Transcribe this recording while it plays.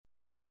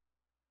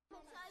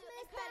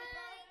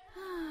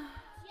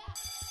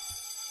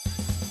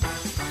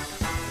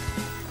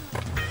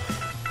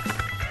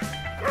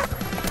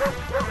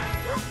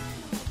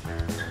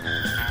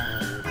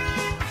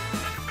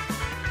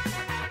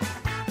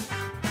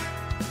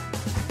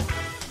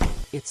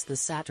It's the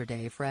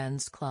Saturday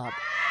Friends Club.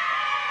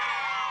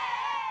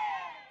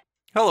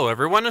 Hello,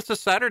 everyone. It's a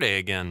Saturday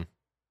again.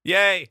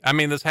 Yay! I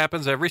mean, this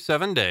happens every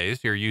 7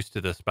 days. You're used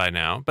to this by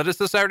now, but it's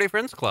the Saturday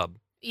Friends Club.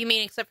 You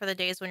mean except for the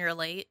days when you're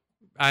late?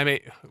 I mean,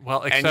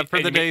 well, except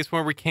for the days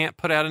where we can't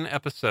put out an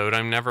episode,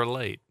 I'm never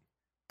late.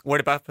 What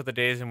about for the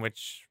days in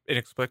which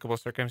inexplicable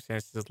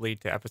circumstances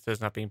lead to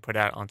episodes not being put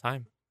out on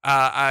time?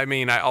 I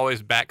mean, I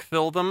always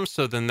backfill them,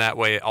 so then that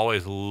way it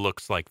always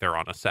looks like they're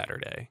on a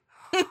Saturday.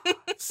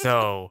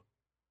 So,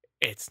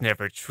 it's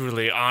never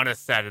truly on a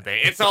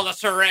Saturday. It's all a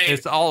charade.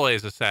 It's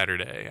always a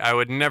Saturday. I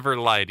would never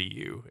lie to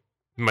you,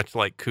 much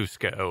like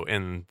Cusco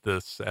in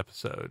this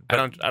episode. I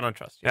don't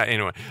trust you. Yeah,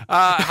 anyway.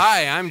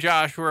 Hi, I'm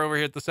Josh. We're over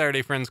here at the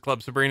Saturday Friends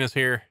Club. Sabrina's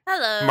here.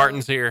 Hello.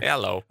 Martin's here.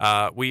 Hello.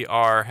 We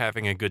are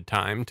having a good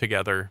time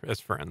together as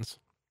friends.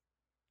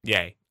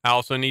 Yay. I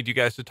also need you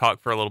guys to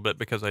talk for a little bit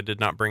because I did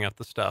not bring up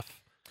the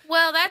stuff.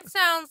 Well, that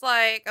sounds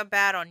like a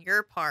bad on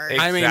your part.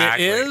 Exactly. I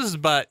mean, it is,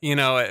 but, you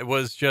know, it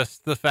was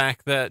just the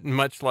fact that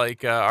much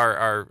like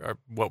our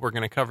what we're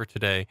going to cover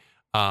today,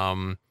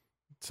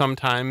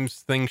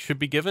 sometimes things should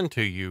be given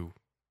to you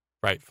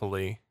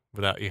rightfully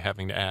without you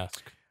having to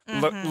ask.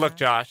 Mhm. Look,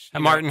 Josh. Hey,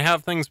 Martin, how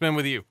have things been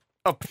with you?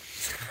 Oh.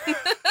 You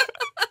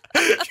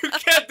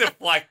can't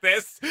deflect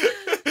this.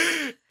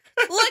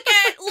 Look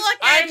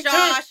at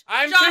Josh.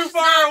 I'm Josh too is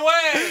far not-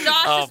 away.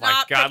 Josh oh is my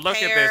not God! Look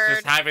at this. prepared.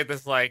 Just having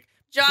this like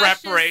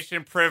Josh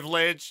preparation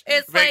privilege.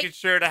 It's making like-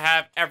 sure to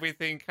have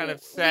everything kind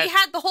of set. We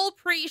had the whole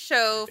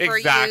pre-show for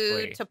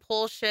Exactly. you to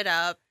pull shit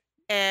up,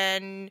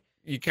 and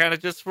You kind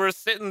of just were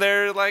sitting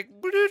there like,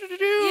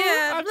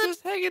 Yeah, I'm blip,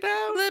 just hanging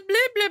out. blah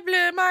blah blah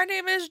blah. My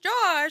name is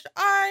Josh.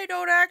 I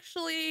don't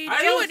actually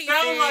do anything.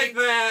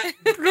 that.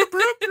 Bloop,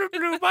 bloop, bloop,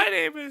 bloop. My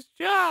name is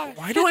Josh.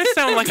 Why do I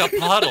sound like a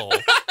puddle?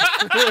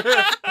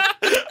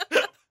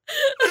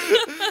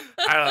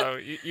 I don't know.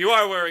 You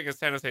are wearing a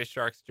San Jose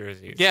Sharks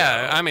jersey.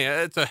 Yeah, so- I mean,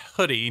 it's a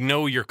hoodie.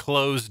 Know your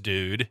clothes,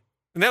 dude.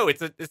 No,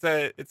 it's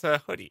a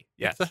hoodie.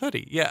 Yes. It's a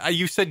hoodie. Yeah,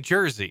 you said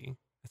jersey.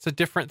 It's a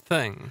different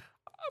thing.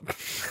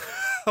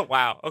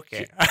 Wow.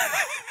 Okay.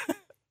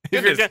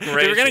 If you're Goodness going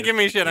to gracious. give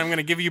me shit, I'm going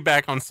to give you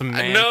back on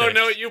semantics.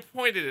 No, you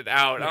pointed it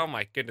out. Oh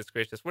my goodness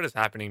gracious. What is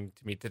happening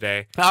to me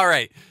today? All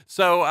right.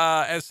 So,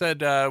 as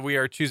said, we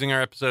are choosing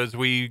our episodes.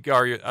 We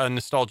are a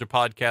nostalgia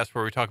podcast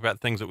where we talk about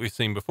things that we've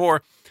seen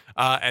before.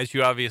 As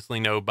you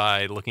obviously know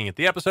by looking at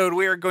the episode,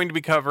 we are going to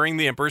be covering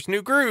The Emperor's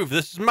New Groove.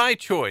 This is my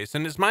choice,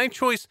 and it's my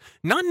choice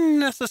not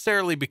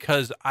necessarily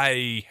because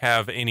I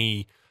have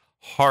any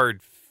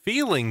hard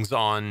feelings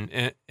on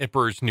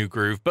Emperor's New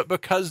Groove, but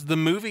because the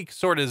movie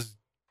sort of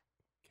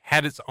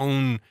had its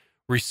own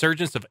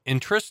resurgence of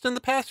interest in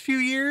the past few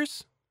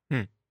years.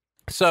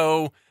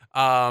 So,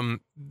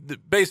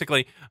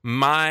 basically,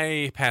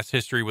 my past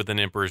history with An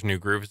Emperor's New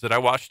Groove is that I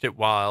watched it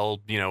while,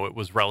 you know, it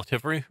was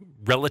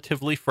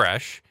relatively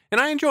fresh, and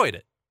I enjoyed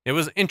it. It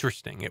was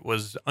interesting. It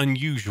was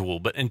unusual,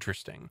 but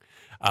interesting.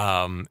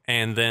 And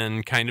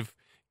then kind of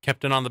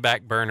kept it on the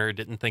back burner,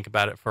 didn't think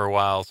about it for a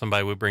while.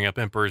 Somebody would bring up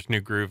Emperor's New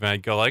Groove, and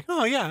I'd go like,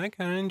 oh, yeah, I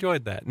kind of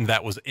enjoyed that. And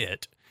that was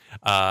it.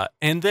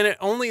 And then it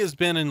only has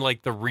been in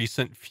like the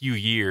recent few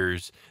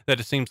years that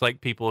it seems like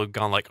people have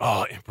gone like,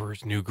 oh,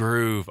 Emperor's New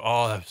Groove.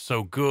 Oh, that's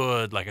so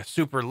good. Like I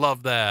super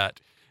love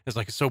that. It's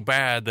like so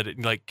bad that it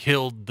like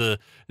killed the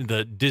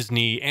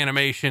Disney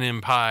animation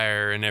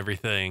empire and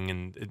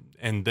everything.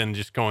 And then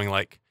just going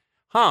like,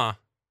 huh,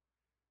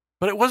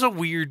 but it was a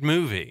weird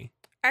movie.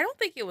 I don't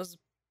think it was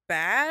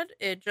bad.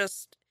 It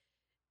just,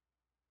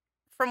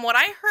 from what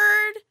I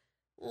heard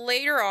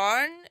later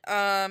on,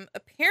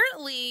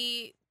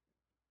 apparently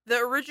the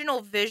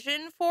original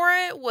vision for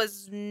it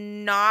was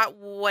not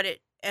what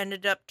it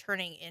ended up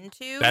turning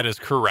into. That is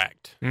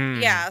correct.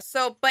 Yeah,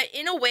 so, but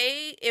in a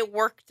way, it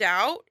worked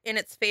out in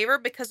its favor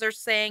because they're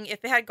saying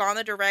if it had gone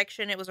the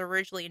direction it was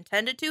originally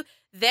intended to,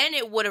 then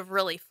it would have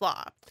really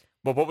flopped.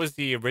 Well, what was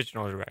the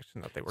original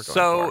direction that they were going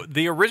So for?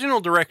 the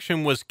original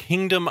direction was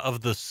Kingdom of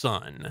the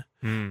Sun.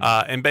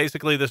 And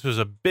basically this was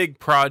a big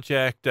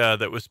project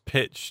that was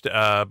pitched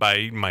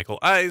by Michael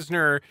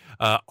Eisner.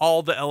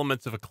 All the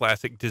elements of a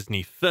classic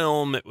Disney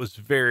film. It was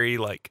very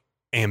like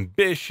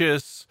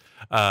ambitious,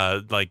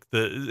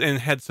 and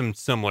had some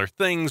similar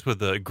things with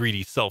the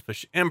greedy,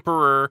 selfish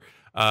emperor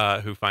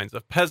who finds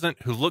a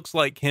peasant who looks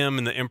like him,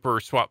 and the emperor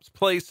swaps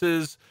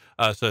places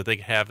so that they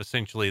could have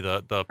essentially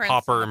the Prince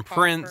pauper and and the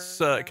prince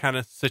pauper, yeah. kind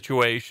of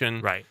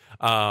situation. Right.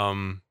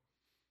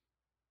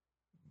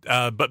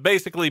 But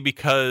basically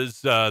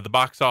because the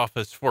box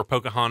office for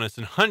Pocahontas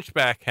and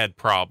Hunchback had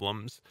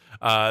problems,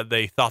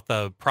 they thought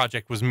the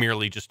project was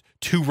merely just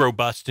too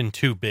robust and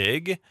too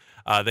big.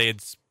 They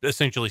had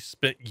essentially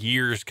spent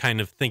years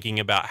kind of thinking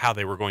about how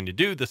they were going to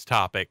do this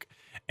topic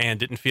and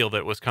didn't feel that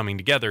it was coming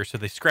together, so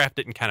they scrapped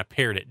it and kind of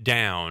pared it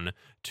down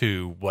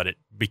to what it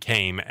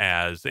became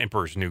as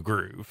Emperor's New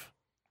Groove.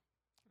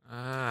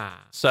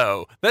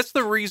 So that's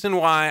the reason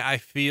why I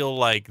feel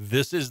like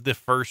this is the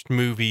first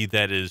movie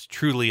that is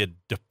truly a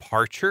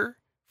departure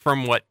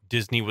from what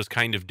Disney was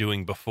kind of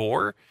doing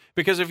before.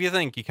 Because if you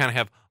think, you kind of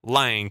have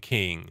Lion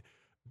King,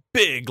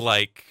 big,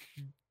 like,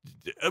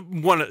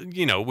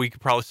 we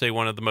could probably say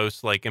one of the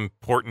most like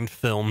important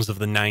films of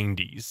the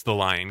 90s, The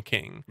Lion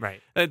King.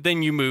 Right.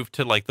 Then you move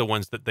to like the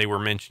ones that they were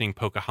mentioning,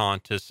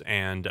 Pocahontas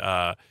and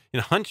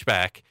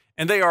Hunchback,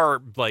 and they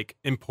are like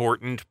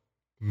important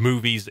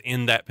movies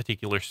in that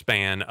particular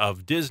span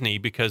of Disney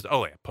because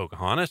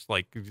Pocahontas,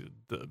 like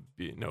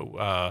you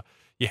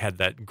had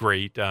that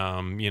great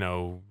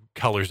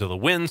Colors of the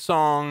Wind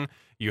song.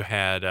 You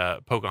had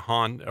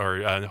Pocahontas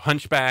or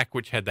Hunchback,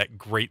 which had that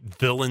great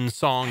villain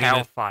song.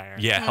 Hellfire. In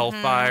it. Yeah,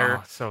 Hellfire.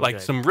 Oh, so like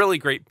good. some really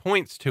great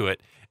points to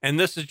it. And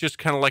this is just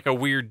kind of like a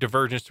weird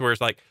divergence to where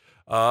it's like,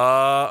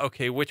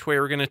 okay, which way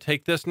we're going to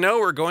take this? No,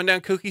 we're going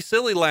down Kooky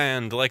Silly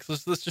Land. Like,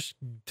 let's just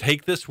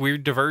take this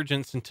weird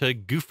divergence into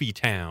Goofy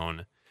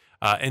Town.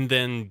 And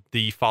then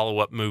the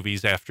follow-up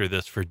movies after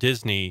this for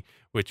Disney,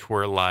 which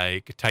were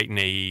like Titan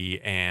AE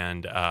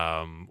and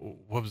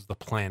what was the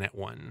planet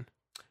one?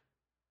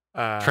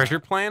 Treasure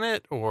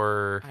Planet,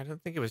 or I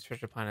don't think it was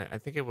Treasure Planet. I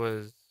think it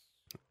was.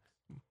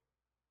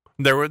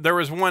 There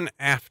was one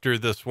after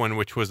this one,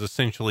 which was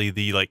essentially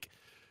the like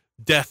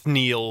death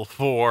knell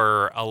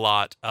for a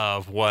lot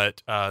of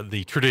what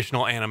the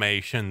traditional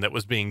animation that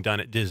was being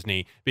done at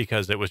Disney,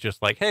 because it was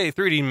just like, hey,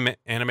 3D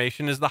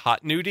animation is the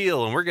hot new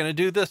deal, and we're going to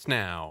do this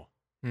now.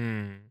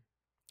 I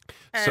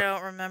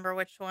don't remember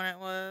which one it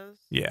was.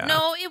 Yeah.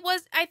 No, it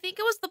was. I think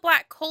it was the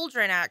Black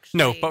Cauldron. Actually,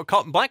 No, but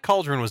Black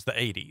Cauldron was the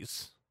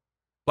 80s.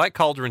 Black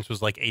Cauldron's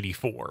was like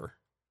 84.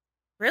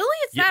 Really?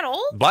 It's that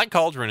old? Black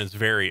Cauldron is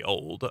very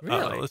old.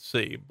 Really? Let's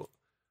see.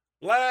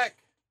 Black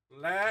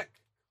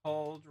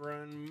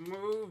Cauldron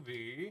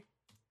movie.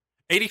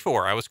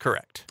 84. I was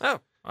correct. Oh,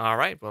 all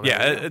right. Well,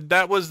 there we go.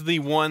 That was the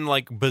one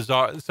like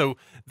bizarre. So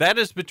that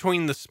is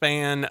between the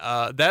span.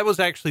 That was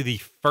actually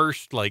the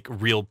first like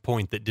real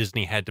point that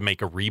Disney had to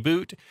make a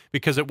reboot,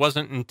 because it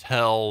wasn't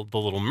until The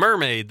Little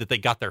Mermaid that they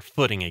got their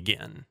footing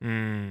again.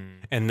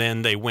 And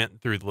then they went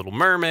through The Little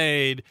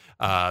Mermaid,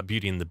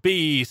 Beauty and the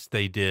Beast.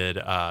 They did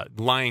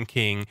Lion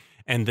King.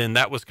 And then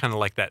that was kind of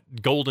like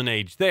that golden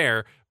age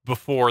there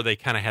before they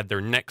kind of had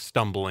their neck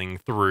stumbling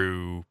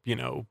through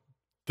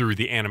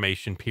the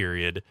animation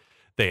period.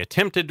 They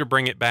attempted to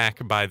bring it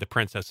back by The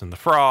Princess and the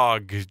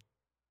Frog,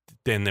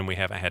 and then we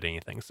haven't had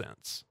anything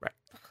since. Right.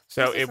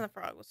 So Princess and the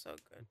Frog was so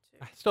good too.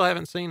 I still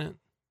haven't seen it.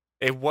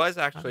 It was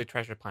actually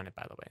Treasure Planet,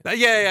 by the way.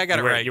 Yeah, I got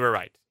it right. You were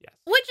right. Yes.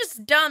 Which is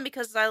dumb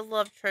because I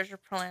love Treasure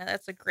Planet.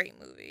 That's a great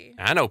movie.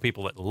 I know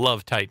people that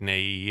love Titan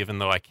AE, even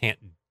though I can't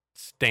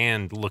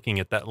stand looking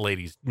at that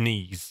lady's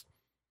knees.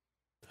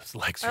 Those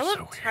legs are I love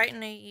so weird.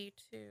 Titan AE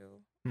too.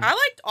 I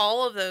liked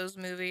all of those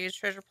movies: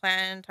 Treasure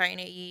Planet,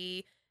 Titan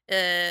AE.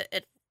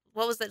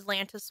 What was the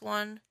Atlantis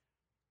one?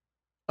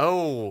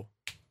 Oh,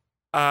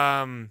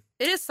 It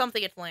is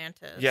something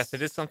Atlantis. yes,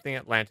 it is something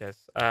Atlantis.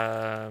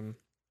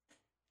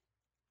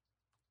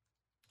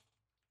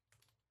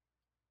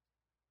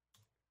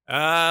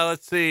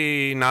 Let's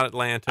see. Not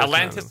Atlantis.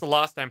 Atlantis: The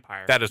Lost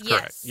Empire. That is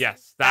correct.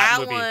 Yes, that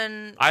movie.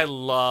 one. I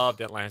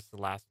loved Atlantis: The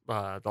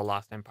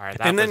Lost Empire.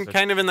 That And then was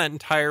kind of in that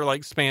entire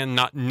like span,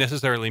 not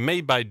necessarily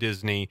made by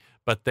Disney,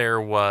 but there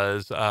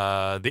was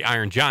The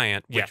Iron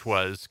Giant, which Yes.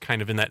 was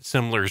kind of in that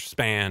similar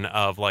span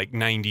of like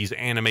 90s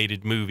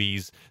animated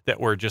movies that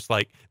were just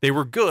like, they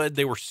were good,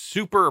 they were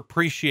super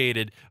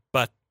appreciated,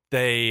 but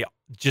they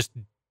just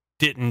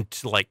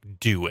didn't like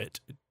do it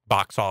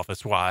box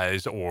office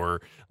wise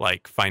or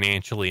like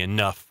financially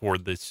enough for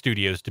the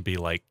studios to be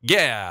like,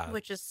 yeah.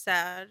 Which is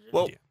sad.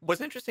 Well, Yeah.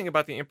 what's interesting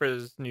about The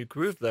Emperor's New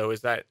Groove, though,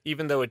 is that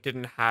even though it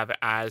didn't have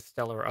as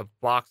stellar a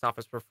box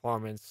office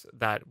performance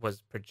that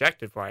was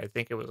projected for it, I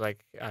think it was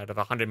like out of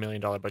a $100 million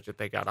budget,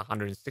 they got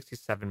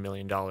 $167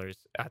 million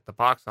at the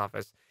box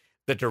office.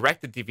 The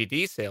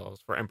direct-to-DVD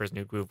sales for Emperor's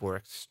New Groove were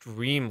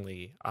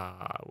extremely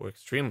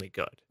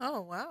good.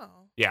 Oh wow.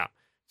 Yeah.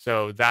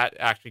 So that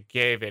actually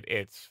gave it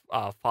its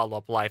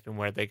follow-up life, and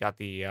where they got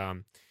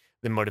the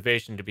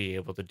motivation to be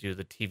able to do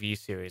the TV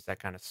series that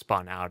kind of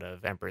spun out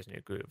of Emperor's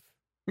New Groove.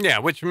 Yeah,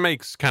 which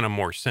makes kind of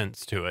more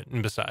sense to it.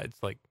 And besides,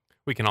 like,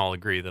 we can all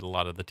agree that a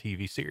lot of the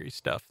TV series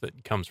stuff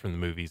that comes from the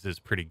movies is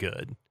pretty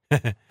good.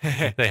 They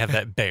have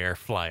that bear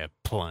fly a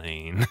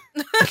plane.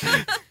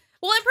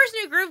 Well, Emperor's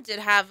New Groove did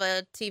have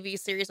a TV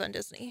series on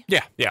Disney.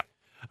 Yeah.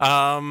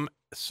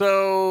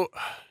 So,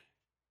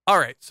 all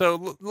right.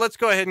 So let's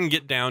go ahead and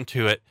get down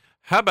to it.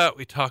 How about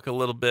we talk a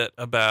little bit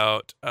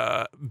about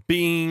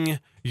being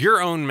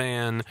your own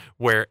man,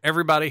 where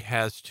everybody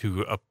has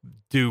to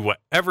do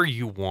whatever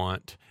you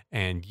want,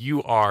 and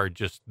you are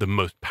just the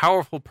most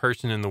powerful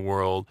person in the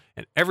world,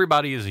 and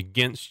everybody is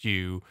against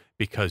you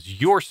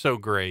because you're so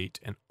great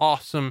and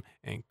awesome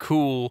and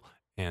cool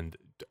and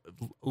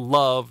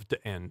loved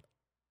and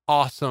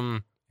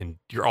awesome, and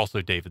you're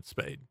also David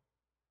Spade.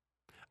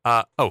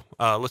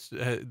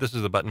 This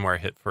is the button where I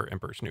hit for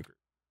Emperor's New Groove.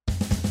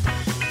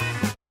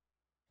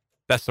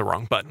 That's the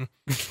wrong button.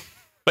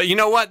 But you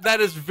know what?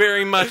 That is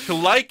very much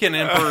like an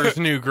Emperor's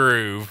New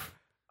Groove.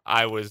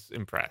 I was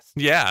impressed.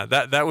 Yeah,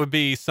 that would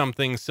be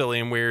something silly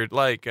and weird,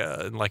 like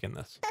in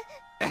this.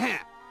 All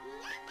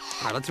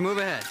right, let's move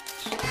ahead.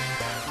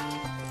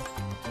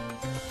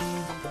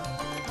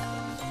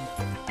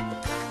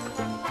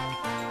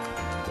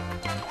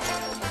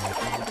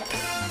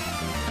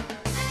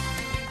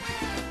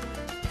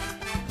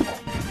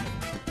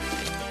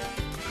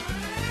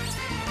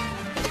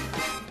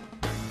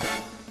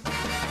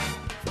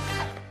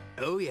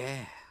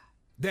 Yeah.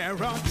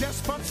 There are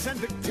despots and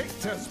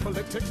dictators,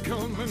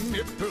 political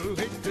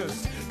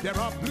manipulators. There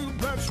are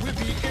bluebirds with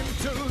the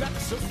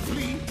intellects of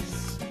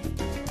fleas.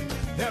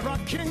 There are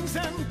kings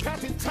and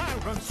catty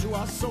tyrants who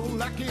are so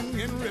lacking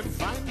in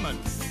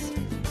refinements.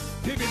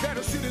 They'd be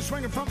better suited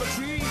swinging from the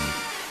tree.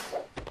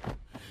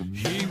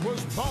 He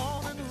was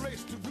born and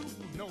raised to rule.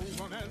 No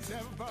one has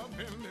ever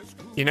been this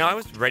cruel. You know, I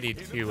was ready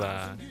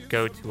to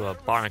go to a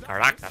bar in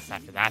Caracas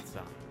after that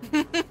song.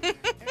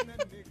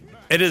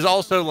 It is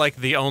also like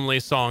the only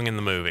song in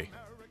the movie.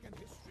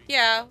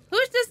 Yeah. Who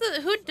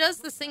does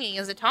the singing?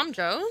 Is it Tom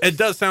Jones? It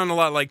does sound a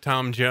lot like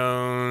Tom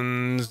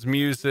Jones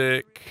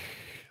music.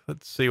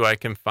 Let's see what I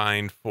can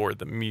find for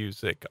the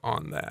music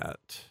on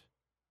that.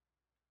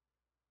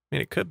 I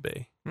mean, it could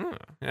be.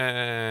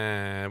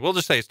 We'll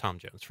just say it's Tom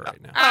Jones for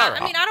right now. I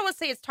mean, I don't want to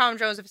say it's Tom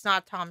Jones if it's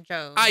not Tom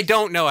Jones. I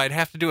don't know. I'd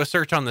have to do a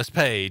search on this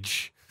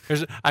page.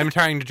 I'm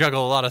trying to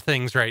juggle a lot of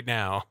things right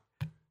now.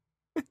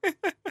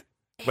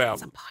 Well,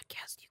 it's a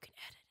podcast. You can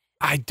edit it.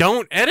 I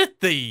don't edit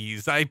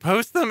these. I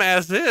post them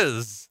as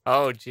is.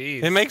 Oh,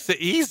 geez. It makes it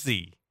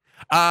easy.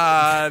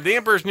 The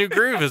Emperor's New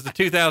Groove is the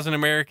 2000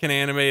 American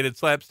animated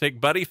slapstick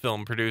buddy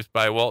film produced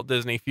by Walt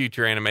Disney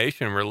Future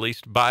Animation,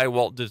 released by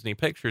Walt Disney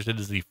Pictures. It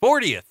is the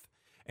 40th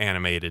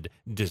animated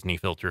Disney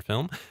feature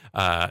film.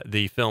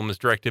 The film is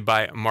directed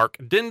by Mark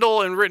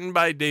Dindal and written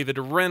by David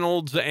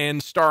Reynolds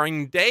and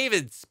starring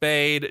David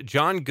Spade,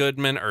 John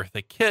Goodman,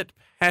 Eartha Kitt,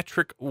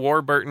 Patrick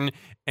Warburton,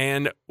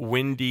 and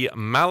Wendy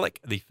Malick.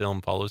 The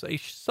film follows a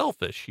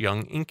selfish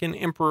young Incan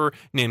emperor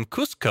named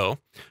Cusco,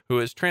 who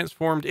is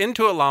transformed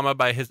into a llama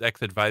by his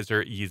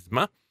ex-advisor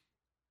Yzma.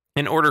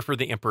 In order for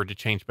the emperor to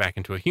change back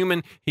into a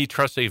human, he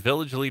trusts a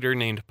village leader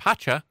named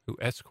Pacha, who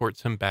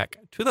escorts him back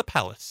to the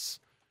palace.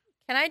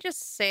 Can I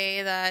just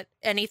say that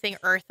anything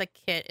Eartha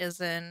Kitt is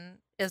in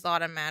is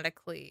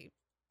automatically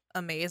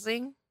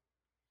amazing?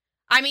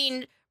 I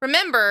mean,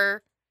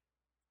 remember,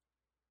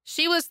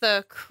 she was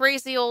the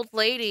crazy old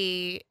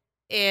lady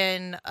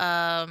in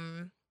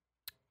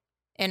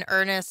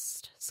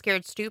Ernest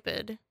Scared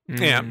Stupid.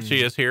 Yeah,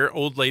 she is here.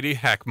 Old Lady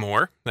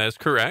Hackmore. That is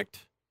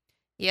correct.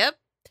 Yep.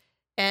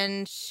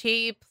 And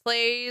she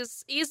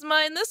plays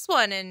Yzma in this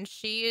one, and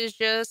she is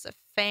just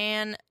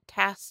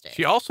fantastic.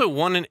 She also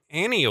won an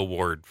Annie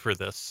Award for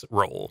this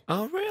role.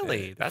 Oh,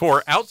 really?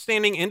 For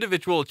Outstanding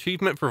Individual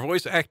Achievement for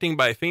Voice Acting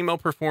by a Female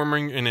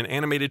Performing in an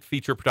Animated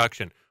Feature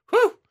Production.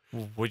 Whew!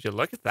 Would you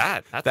look at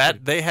that?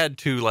 They had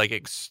to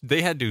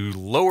they had to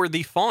lower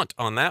the font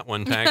on that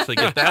one to actually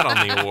get that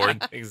on the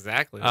award.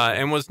 Exactly.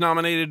 And was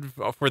nominated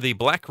for the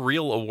Black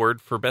Reel Award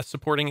for Best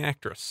Supporting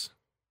Actress.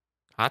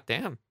 Hot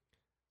damn.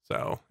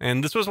 So,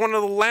 and this was one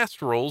of the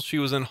last roles. She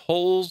was in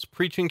Holes,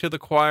 Preaching to the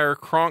Choir,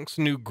 Kronk's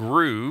New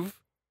Groove,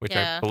 which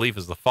I believe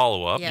is the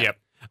follow-up. Yeah. Yep.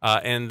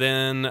 And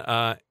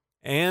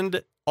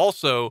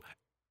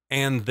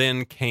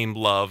then came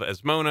Love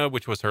as Mona,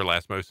 which was her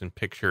last motion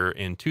picture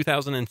in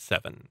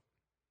 2007.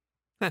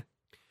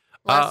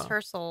 Bless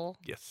her soul.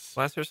 Yes.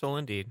 Bless her soul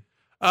indeed.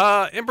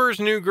 Emperor's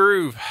New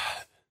Groove.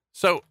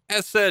 So,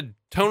 as said,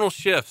 tonal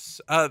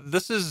shifts.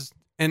 This is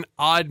an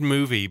odd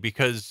movie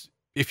because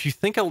if you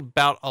think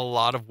about a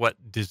lot of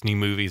what Disney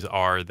movies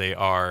are, they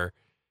are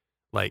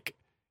like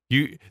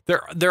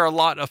there are a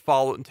lot of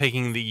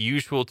taking the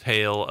usual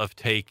tale of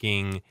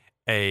taking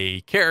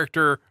a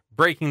character,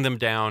 breaking them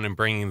down, and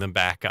bringing them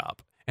back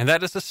up. And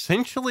that is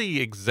essentially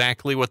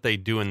exactly what they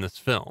do in this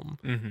film.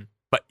 Mm-hmm.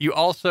 But you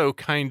also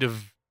kind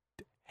of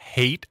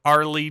hate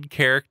our lead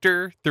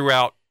character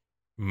throughout,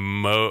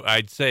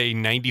 I'd say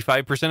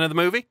 95% of the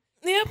movie.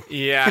 Yep.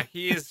 Yeah,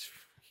 he is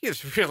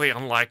really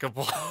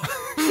unlikable.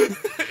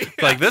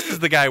 Like, this is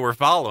the guy we're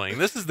following.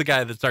 This is the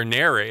guy that's our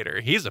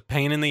narrator. He's a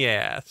pain in the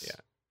ass. Yeah.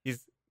 He's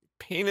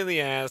a pain in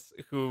the ass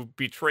who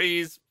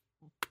betrays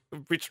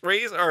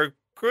our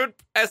good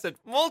peasant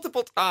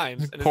multiple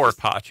times. And Poor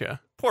Pacha.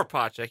 Poor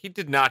Pacha. He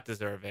did not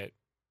deserve it.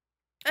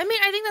 I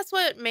mean, I think that's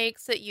what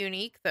makes it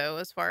unique, though,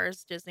 as far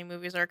as Disney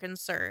movies are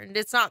concerned.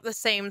 It's not the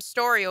same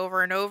story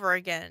over and over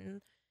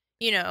again.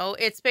 You know,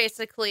 it's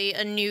basically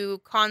a new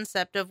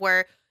concept of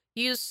where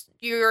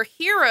your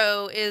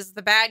hero is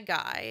the bad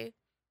guy,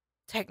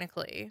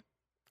 technically.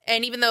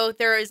 And even though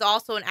there is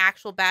also an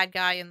actual bad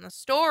guy in the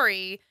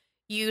story,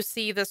 you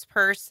see this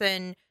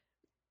person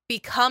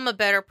become a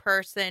better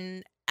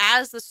person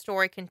as the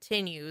story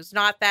continues.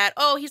 Not that,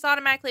 oh, he's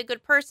automatically a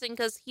good person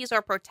because he's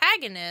our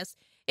protagonist.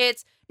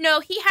 It's, no,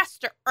 he has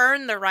to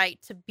earn the right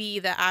to be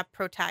the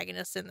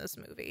protagonist in this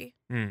movie.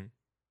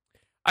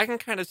 I can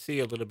kind of see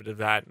a little bit of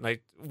that.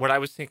 Like, what I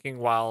was thinking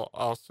while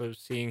also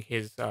seeing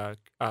his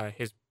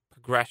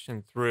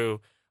progression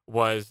through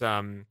was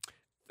to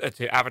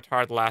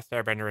Avatar: The Last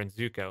Airbender and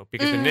Zuko.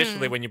 Because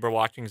initially when you were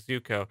watching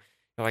Zuko,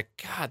 you're like,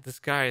 God, this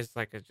guy is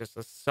like just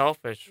a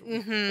selfish,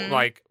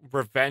 like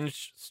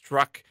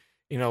revenge-struck,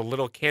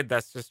 little kid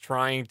that's just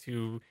trying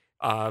to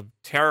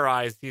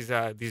terrorize these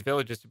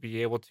villages to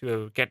be able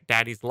to get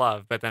daddy's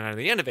love. But then at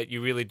the end of it, you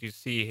really do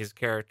see his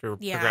character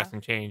progress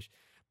and change.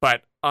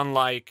 But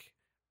unlike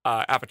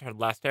Avatar: The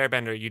Last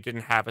Airbender, you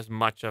didn't have as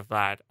much of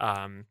that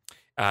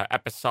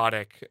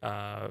episodic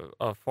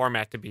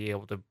format to be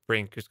able to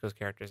bring Cusco's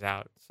characters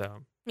out.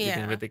 So you Yeah.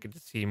 can really get to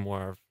see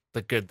more of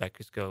the good that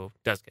Cusco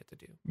does get to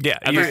do. Yeah,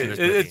 At least in this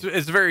movie.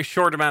 it's a very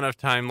short amount of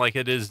time. Like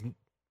it is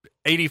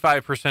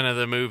 85% of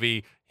the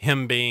movie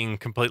him being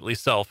completely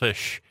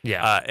selfish.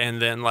 Yeah.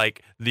 And then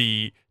like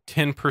the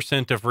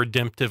 10% of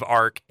redemptive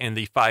arc and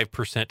the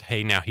 5%,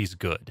 hey, now he's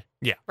good.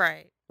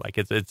 Right. Like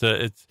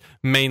it's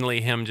mainly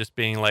him just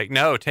being like,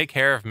 no, take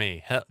care of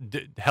me,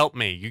 help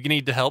me. You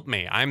need to help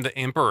me. I'm the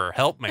emperor.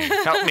 Help me.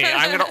 Help me.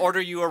 I'm going to order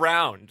you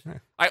around.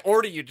 I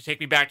order you to take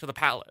me back to the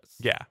palace.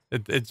 Yeah,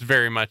 it's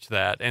very much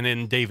that, and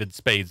in David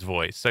Spade's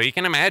voice. So you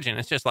can imagine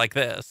it's just like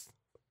this.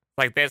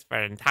 Like this for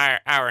an entire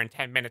hour and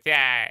 10 minutes.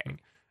 Yay.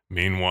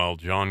 Meanwhile,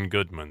 John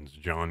Goodman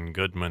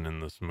in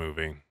this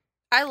movie.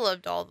 I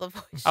loved all the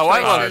voice Oh,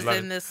 I choices love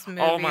in this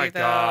movie. Oh my though.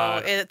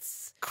 God.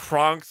 It's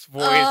Kronk's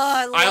voice.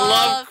 I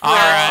love All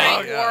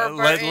Frank right,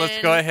 Warburton.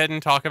 let's go ahead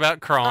and talk about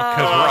Kronk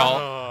because we're all.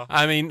 Oh.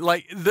 I mean,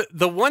 like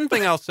the one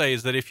thing I'll say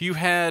is that if you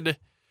had,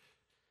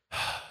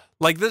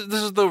 like this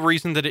is the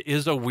reason that it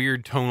is a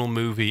weird tonal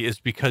movie is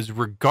because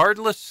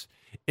regardless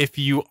if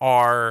you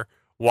are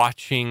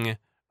watching.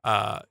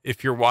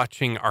 If you're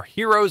watching our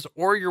heroes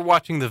or you're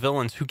watching the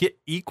villains who get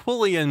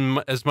equally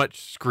as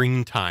much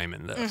screen time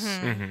in this,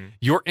 Mhm.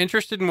 you're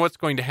interested in what's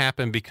going to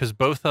happen because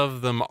both of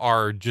them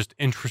are just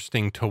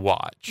interesting to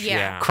watch.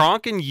 Yeah.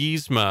 Kronk and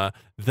Yzma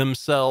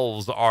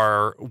themselves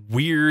are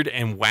weird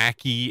and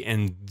wacky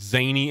and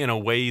zany in a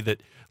way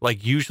that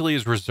like usually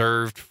is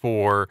reserved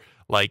for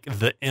like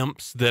the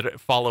imps that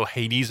follow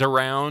Hades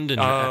around and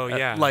Oh,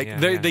 yeah, like yeah,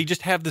 they yeah. they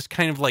just have this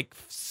kind of like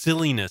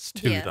silliness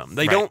to Yes. them.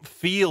 They Right. don't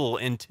feel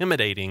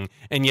intimidating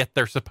and yet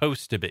they're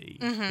supposed to be.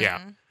 Mhm.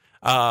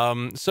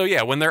 Yeah. So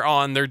yeah, when they're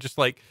on, they're just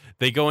like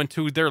they go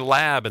into their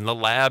lab and the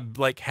lab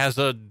like has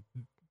a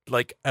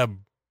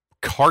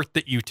cart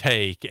that you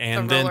take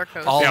and The then roller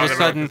coaster. all Yeah, of the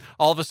a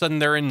roller sudden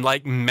they're in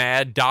like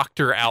mad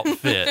doctor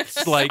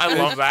outfits. Like I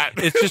love that.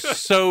 it's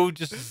just so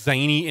just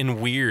zany and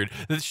weird.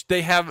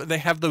 They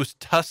have those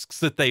tusks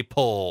that they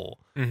pull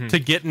Mhm. to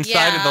get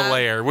inside of the Yeah.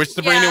 lair, which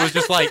Sabrina Yeah. was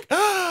just like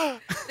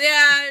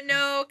Yeah,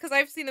 no, because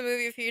I've seen the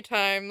movie a few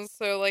times,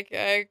 so like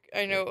I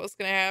know what was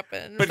gonna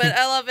happen. But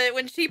I love it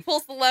when she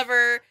pulls the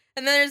lever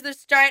and then there's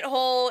this giant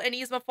hole and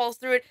Yzma falls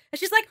through it and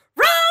she's like,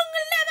 wrong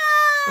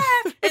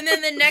lever! And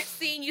then the next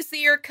scene you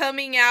see her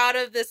coming out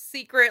of this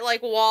secret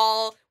like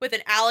wall with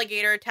an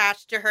alligator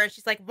attached to her and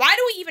she's like, why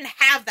do we even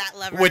have that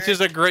lever? which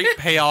is a great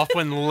payoff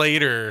when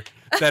later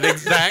that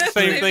exact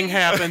same thing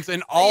happens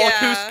and all Yeah.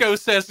 Cusco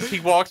says as he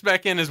walks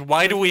back in is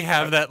why do we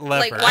have that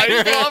lever? like why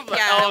do they love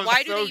that. Oh,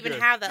 why do so they even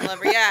good. have that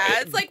lever? Yeah.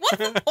 It's like what's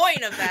the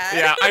point of that?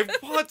 Yeah, I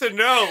want to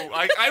know.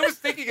 Like, I was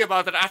thinking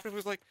about that after. I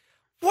was like,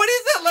 what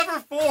is that lever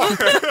for?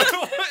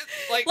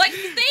 like, Like the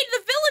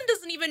villain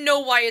doesn't even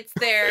know why it's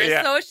there,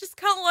 Yeah. so it's just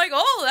kind of like,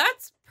 oh,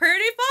 that's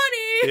pretty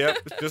funny. yep,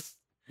 it's just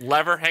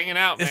lever hanging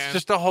out, man. It's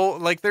just a whole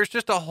like there's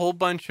just a whole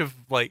bunch of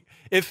like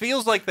it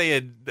feels like they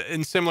had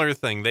in similar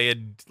thing they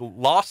had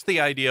lost the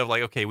idea of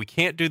like okay we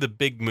can't do the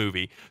big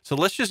movie so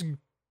let's just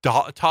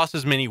toss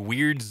as many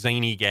weird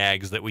zany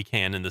gags that we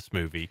can in this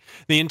movie.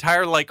 The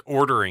entire like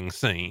ordering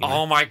scene.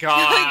 Oh my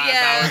god, Yeah.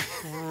 that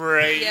was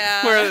great.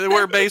 Yeah.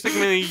 Where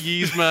basically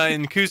Yzma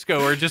and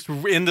Cusco are just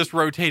in this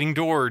rotating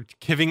door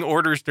giving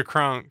orders to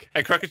Kronk.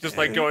 And Krunk is just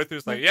like going through.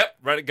 It's like, yep,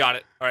 right, got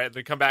it. All right,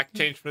 then come back,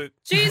 change for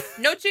Cheese,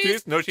 no cheese,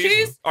 cheese, no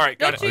cheese. All right,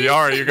 got no it. cheese.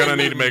 Yara, you're gonna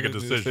need to make a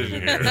decision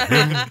here.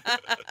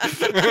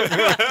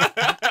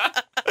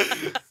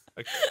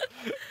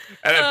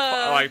 And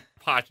then like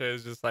Pacha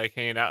is just like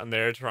hanging out in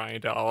there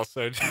trying to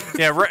also.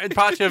 Yeah,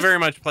 Pacha very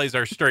much plays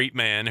our straight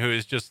man who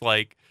is just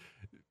like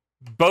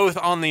both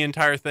on the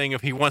entire thing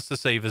of he wants to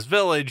save his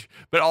village,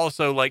 but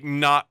also like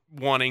not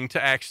wanting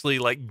to actually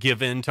like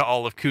give in to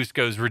all of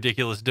Cusco's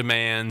ridiculous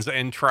demands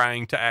and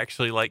trying to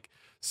actually like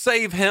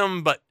save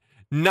him, but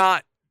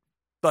not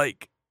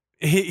like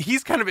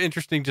he's kind of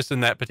interesting just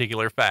in that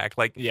particular fact.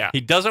 Like Yeah. he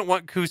doesn't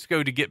want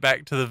Cusco to get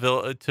back to the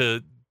village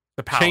to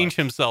the palace. change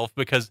himself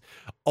because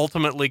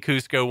ultimately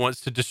Cusco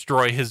wants to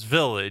destroy his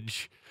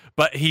village,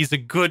 but he's a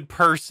good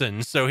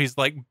person, so he's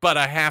like, but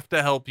I have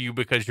to help you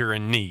because you're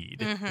in need.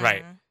 Mhm.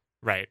 Right.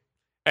 Right.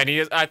 And he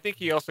is. I think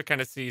he also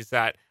kind of sees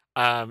that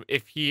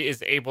if he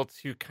is able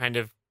to kind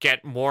of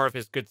get more of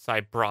his good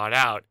side brought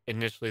out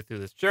initially through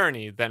this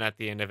journey, then at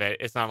the end of it,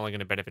 it's not only going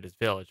to benefit his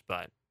village,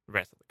 but the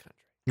rest of the country.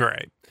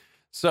 Right.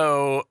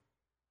 So,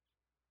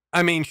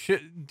 I mean,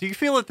 do you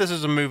feel that this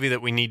is a movie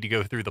that we need to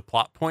go through the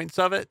plot points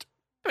of it?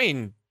 I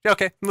mean,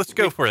 Okay, let's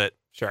go for it.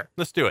 sure.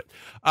 Let's do it.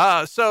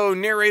 So,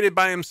 narrated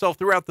by himself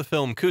throughout the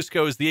film,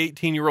 Cusco is the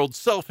 18-year-old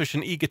selfish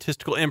and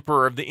egotistical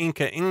emperor of the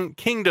Inca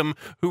kingdom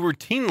who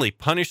routinely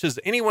punishes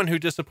anyone who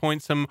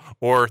disappoints him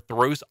or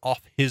throws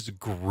off his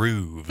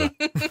groove.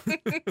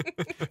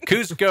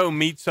 Cusco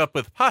meets up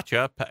with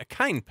Pacha, a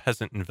kind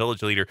peasant and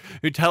village leader,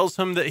 who tells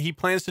him that he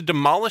plans to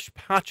demolish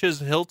Pacha's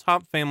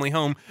hilltop family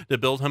home to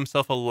build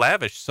himself a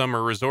lavish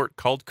summer resort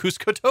called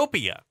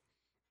Cuscotopia,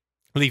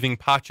 leaving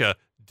Pacha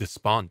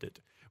despondent.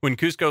 When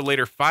Kuzco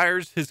later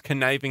fires his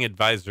conniving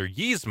advisor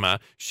Yzma,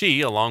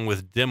 she, along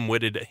with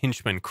dim-witted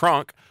henchman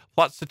Kronk,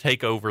 plots to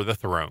take over the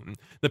throne.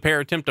 The pair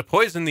attempt to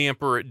poison the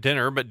Emperor at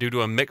dinner, but due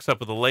to a mix-up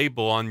with the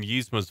label on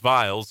Yzma's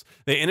vials,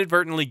 they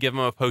inadvertently give him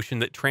a potion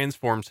that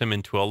transforms him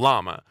into a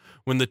llama.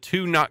 When the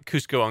two knock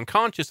Kuzco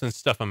unconscious and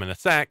stuff him in a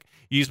sack,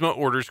 Yzma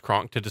orders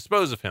Kronk to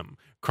dispose of him.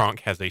 Kronk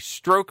has a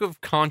stroke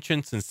of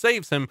conscience and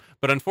saves him,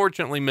 but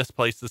unfortunately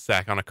misplaced the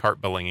sack on a cart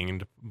belonging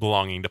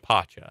to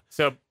Pacha.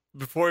 So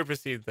before we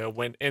proceed, though,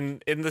 when in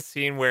the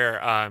scene where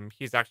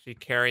he's actually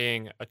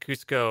carrying a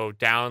Kuzco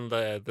down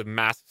the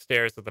massive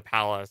stairs of the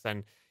palace,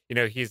 and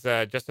he's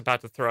just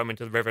about to throw him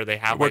into the river, they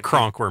have What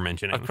Kronk we're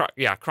mentioning.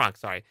 Kronk.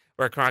 Sorry,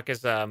 where Kronk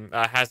is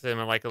has him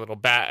in like a little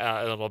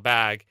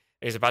bag.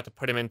 And he's about to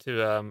put him into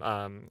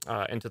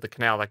the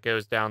canal that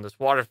goes down this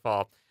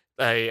waterfall.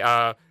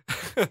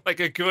 Like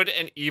a good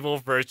and evil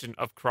version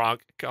of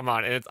Kronk. Come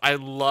on, and I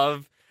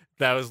love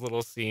those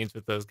little scenes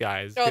with those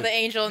guys. Oh, the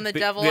angel and the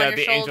devil on your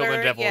the shoulder. Angel and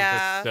the devil is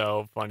just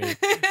so funny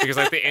because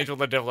like the angel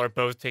and the devil are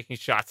both taking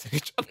shots at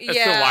each other as to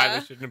Yeah. why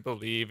they shouldn't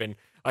believe, and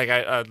like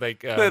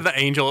the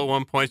angel at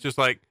one point is just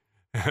like,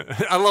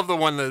 I love the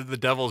one that the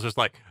devil's just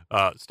like,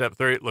 step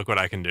 3, look what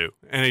I can do.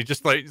 And he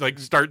just like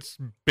starts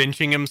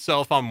benching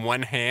himself on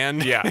one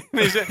hand. Yeah.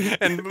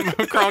 and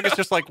Kronk is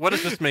just like, what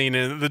does this mean?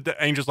 And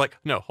the angel's like,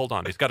 no, hold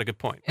on. He's got a good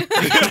point.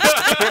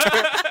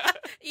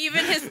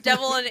 Even his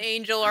devil and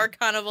angel are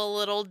kind of a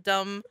little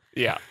dumb.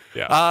 yeah.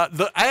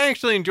 I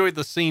actually enjoyed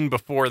the scene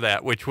before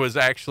that, which was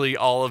actually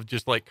all of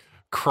just like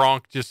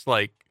Kronk just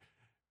like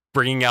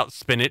bringing out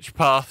spinach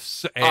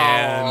puffs and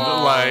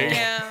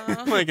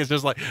yeah. like it's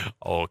just like,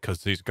 oh,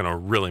 because he's gonna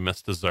really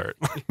miss dessert.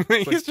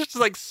 He's just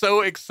like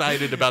so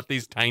excited about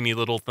these tiny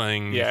little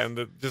things. Yeah,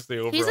 and just the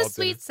overall. He's a dinner.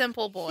 sweet,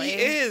 simple boy. He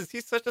is.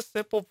 He's such a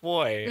simple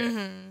boy.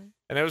 Mm-hmm.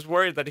 And I was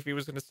worried that if he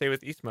was going to stay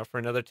with Yzma for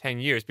another 10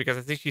 years, because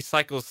I think she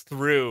cycles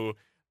through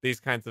these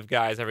kinds of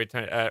guys every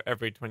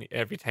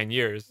 10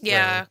 years. So-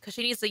 Yeah, because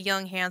she needs a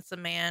young,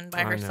 handsome man by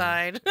I her know.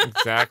 side.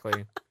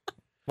 Exactly.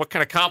 What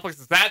kind of complex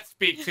does that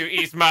speak to,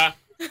 Yzma?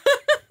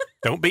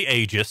 Don't be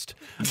ageist.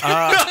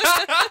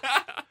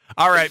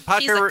 All right,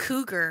 She's a Pacha.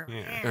 cougar.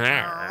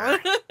 Yeah.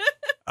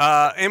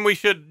 And we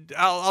should.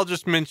 I'll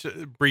just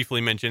briefly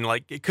mention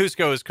like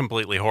Kuzco is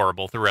completely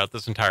horrible throughout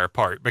this entire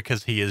part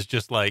because he is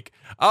just like,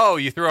 oh,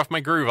 you threw off my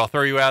groove, I'll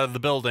throw you out of the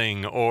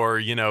building,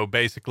 or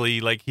basically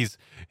like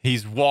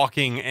he's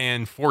walking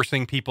and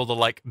forcing people to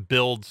like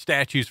build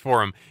statues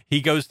for him. He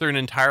goes through an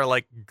entire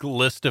like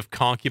list of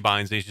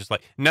concubines. And he's just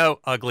like, no,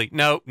 ugly,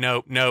 nope,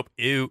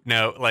 ew,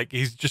 no. Like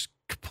he's just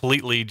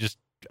completely just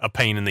a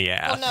pain in the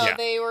ass. Well, no, Yeah.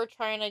 they were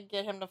trying to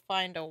get him to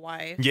find a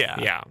wife. Yeah.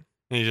 Yeah.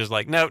 And he's just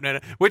like, no.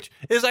 Which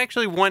is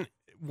actually one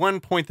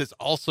point that's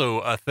also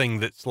a thing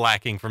that's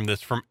lacking from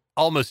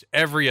almost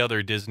every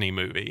other Disney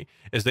movie,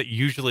 is that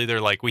usually they're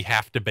like, we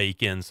have to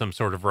bake in some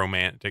sort of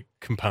romantic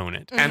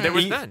component. And there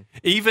was E- none.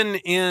 Even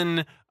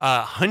in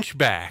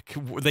Hunchback,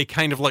 they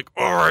kind of like,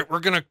 all right, we're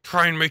going to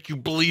try and make you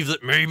believe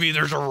that maybe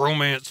there's a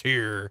romance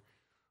here.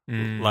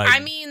 Like, I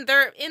mean,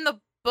 in the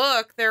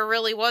book, there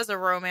really was a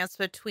romance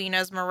between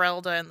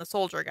Esmeralda and the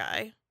soldier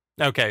guy.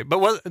 okay,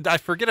 but I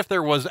forget if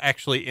there was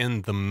actually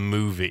in the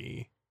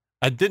movie.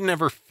 I didn't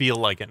ever feel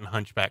like it in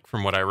Hunchback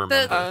from what I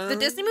remember. The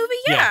Disney movie?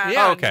 Yeah.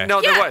 Yeah. Oh, okay.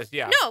 No, Yeah. there was.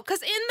 Yeah. No,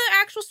 because in the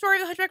actual story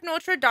of the Hunchback of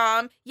Notre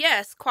Dame,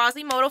 yes,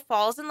 Quasimodo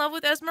falls in love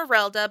with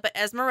Esmeralda, but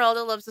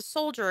Esmeralda loves the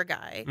soldier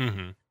guy.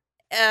 Mm-hmm.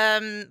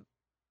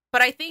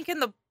 But I think in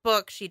the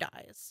book she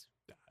dies.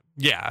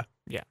 Yeah.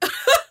 Yeah.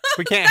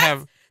 We can't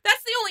have...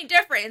 That's the only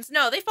difference.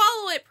 No, they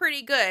follow it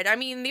pretty good. I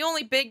mean, the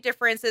only big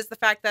difference is the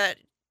fact that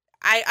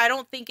I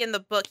don't think in the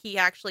book he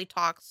actually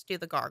talks to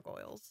the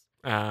gargoyles.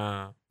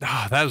 that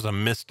was a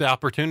missed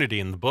opportunity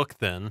in the book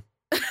then.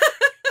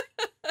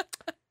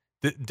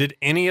 Did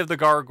any of the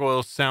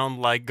gargoyles sound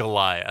like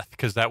Goliath?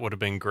 Because that would have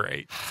been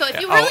great. So if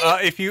you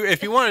really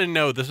if you wanted to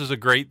know, this is a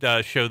great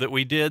show that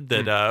we did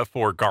that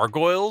for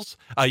gargoyles.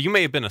 You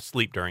may have been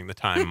asleep during the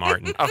time,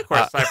 Martin. Of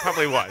course, I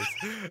probably was.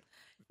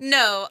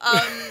 No,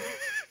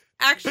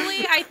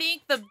 actually, I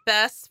think the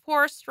best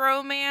forced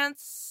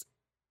romance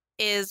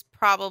is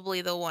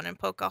probably the one in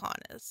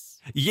Pocahontas.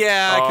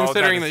 Yeah, Oh,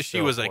 considering that that is she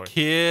so was a forced.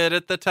 kid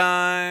at the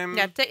time.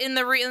 Yeah,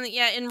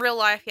 in real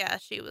life, yeah,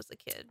 she was a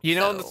kid. You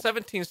know, in the so.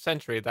 17th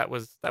century, that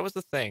was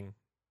the thing.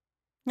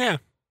 Yeah.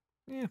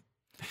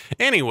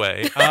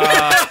 Anyway,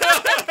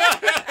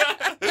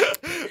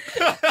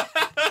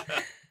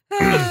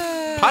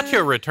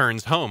 Pacha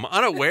returns home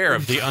unaware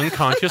of the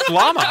unconscious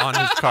llama on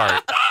his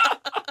cart.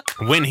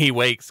 When he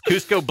wakes,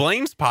 Kuzco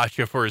blames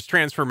Pacha for his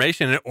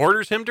transformation and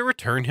orders him to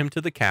return him to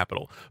the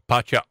capital.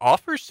 Pacha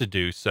offers to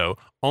do so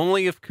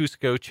only if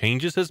Kuzco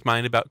changes his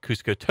mind about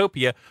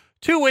Kuzcotopia,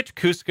 to which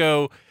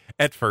Kuzco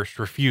at first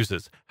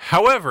refuses.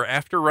 However,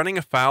 after running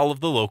afoul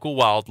of the local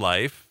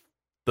wildlife,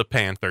 the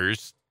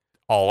panthers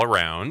all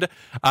around,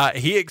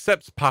 he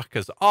accepts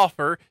Pacha's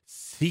offer,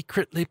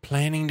 secretly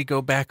planning to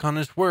go back on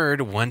his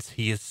word once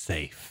he is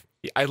safe.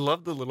 I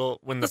love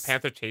the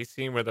panther chase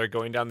scene where they're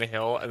going down the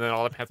hill and then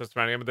all the panthers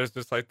surrounding them. And there's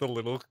just like the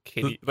little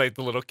kitty, like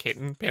the little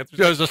kitten panther.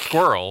 There's a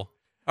squirrel.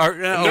 Or,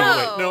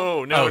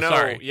 No. No.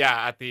 Sorry.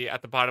 Yeah, at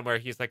the bottom where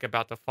he's like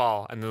about to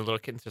fall, and the little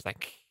kitten's just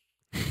like,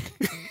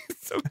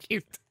 so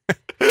cute.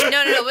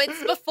 No.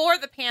 It's before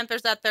the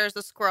Panthers that there's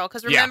the squirrel.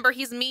 Because remember,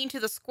 he's mean to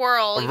the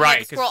squirrel. Right,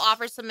 The squirrel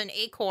offers him an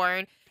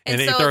acorn. And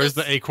he so throws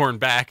the acorn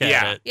back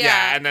at it.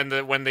 Yeah. And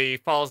then when he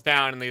falls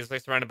down and he's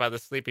like surrounded by the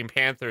sleeping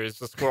panthers,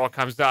 the squirrel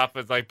comes up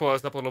and like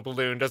blows up a little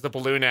balloon, does the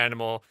balloon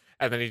animal,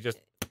 and then he just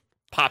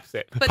pops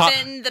it. But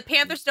then the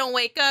Panthers don't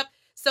wake up.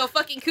 So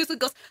fucking Kuzco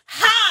goes,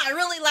 ha,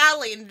 really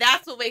loudly, and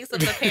that's what wakes up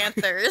the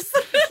Panthers.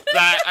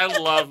 I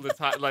love the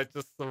time, like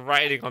just the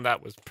writing on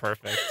that was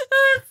perfect.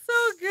 That's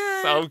so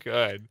good. So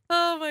good.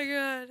 Oh my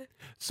god.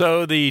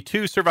 So the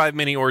two survive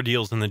many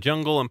ordeals in the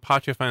jungle, and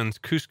Pacha finds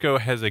Kuzco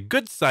has a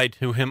good side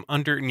to him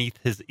underneath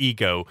his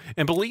ego,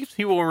 and believes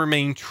he will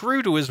remain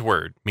true to his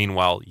word.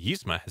 Meanwhile,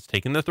 Yzma has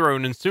taken the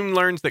throne and soon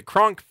learns that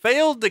Kronk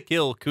failed to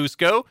kill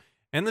Kuzco,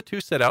 and the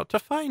two set out to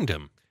find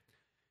him.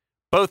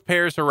 Both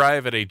pairs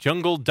arrive at a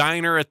jungle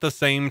diner at the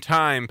same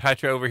time.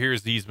 Pacha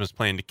overhears Yzma's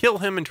plan to kill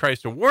him and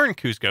tries to warn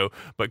Kuzco,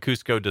 but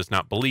Kuzco does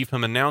not believe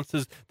him,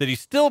 announces that he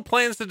still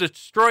plans to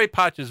destroy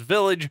Pacha's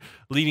village,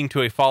 leading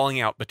to a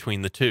falling out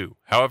between the two.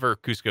 However,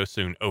 Kuzco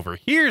soon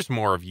overhears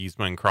more of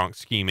Yzma and Kronk's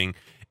scheming,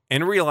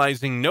 and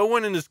realizing no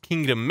one in his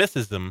kingdom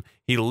misses him,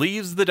 he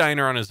leaves the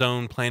diner on his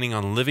own, planning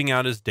on living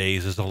out his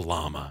days as a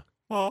llama.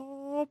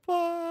 All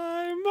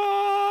by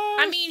myself.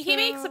 I mean, he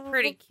makes a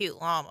pretty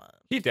cute llama.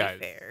 He to be does.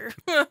 Fair.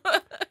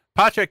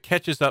 Pacha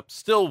catches up,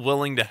 still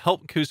willing to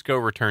help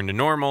Kuzco return to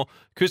normal.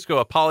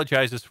 Kuzco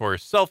apologizes for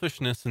his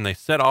selfishness, and they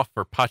set off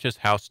for Pacha's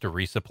house to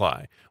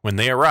resupply. When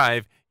they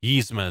arrive,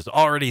 Yzma is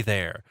already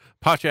there.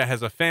 Pacha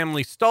has a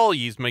family stall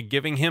Yzma,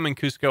 giving him and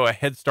Kuzco a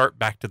head start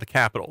back to the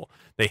capital.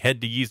 They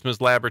head to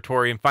Yzma's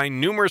laboratory and find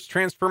numerous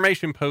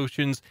transformation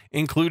potions,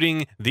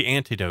 including the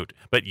antidote.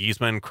 But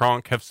Yzma and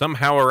Kronk have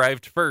somehow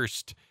arrived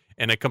first.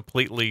 And it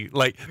completely,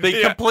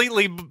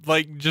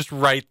 just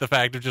write the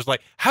fact of just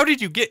like, how did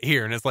you get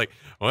here? And it's like,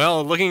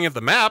 well, looking at the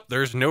map,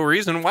 there's no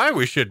reason why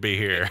we should be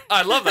here.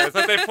 I love that. It's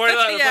like they pointed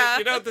out, it's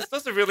Yeah. like, this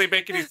doesn't really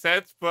make any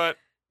sense, but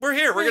we're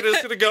here. We're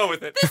just going to go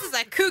with it. This is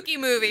a kooky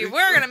movie.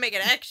 We're gonna make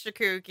it extra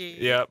kooky.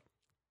 Yep.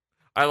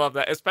 I love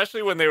that,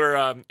 especially when they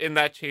were in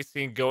that chase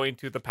scene going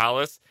to the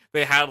palace.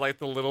 They had like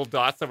the little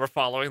dots that were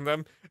following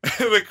them.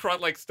 The Kronk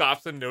like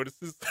stops and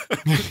notices.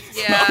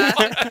 Yeah.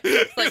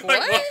 It's like,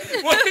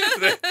 what? What is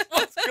this?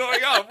 What's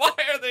going on? Why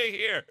are they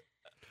here?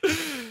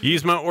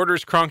 Yzma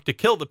orders Kronk to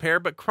kill the pair,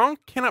 but Kronk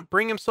cannot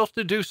bring himself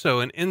to do so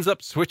and ends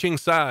up switching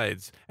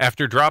sides.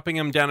 After dropping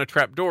him down a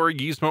trapdoor,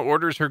 Yzma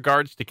orders her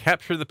guards to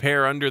capture the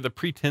pair under the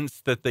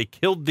pretense that they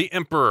killed the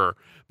Emperor.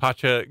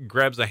 Pacha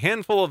grabs a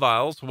handful of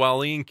vials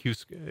while he and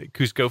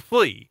Kuzco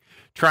flee,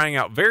 trying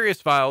out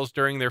various vials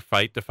during their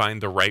fight to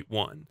find the right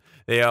one.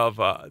 They have,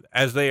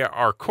 as they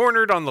are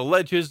cornered on the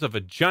ledges of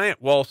a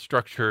giant wall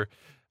structure,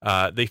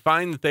 they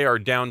find that they are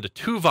down to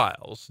 2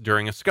 vials.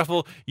 During a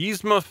scuffle,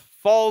 Yzma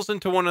falls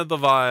into one of the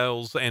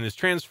vials and is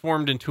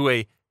transformed into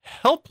a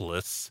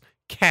helpless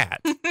cat.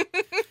 She's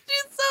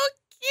so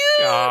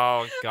cute.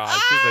 Oh God,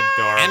 she's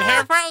adorable. And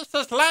her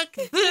voice is like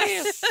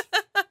this.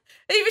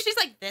 Even she's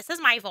like, this is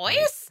my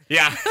voice?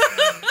 Yeah.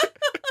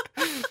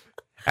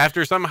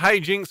 After some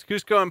hijinks,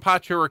 Kuzco and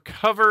Pacha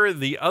recover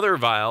the other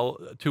vial,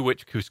 to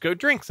which Kuzco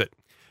drinks it.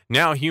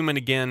 Now human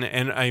again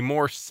and a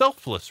more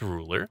selfless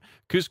ruler,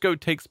 Kuzco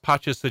takes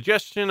Pacha's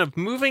suggestion of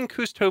moving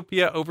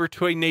Kuztopia over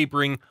to a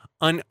neighboring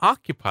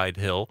unoccupied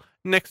hill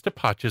next to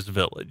Pacha's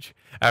village.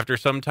 After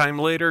some time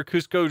later,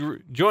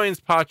 Kuzco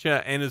joins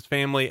Pacha and his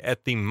family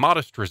at the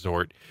Modest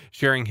Resort,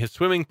 sharing his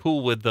swimming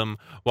pool with them,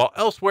 while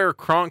elsewhere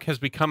Kronk has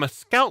become a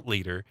scout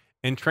leader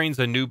and trains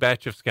a new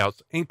batch of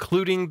scouts,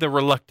 including the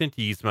reluctant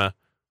Yzma,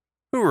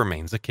 who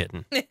remains a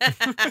kitten.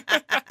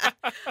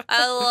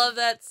 I love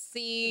that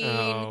scene.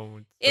 Oh,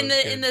 in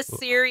the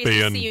series, you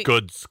Being see-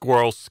 good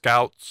squirrel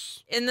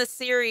scouts. in the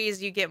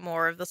series, you get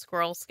more of the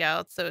Squirrel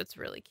Scouts, so it's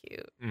really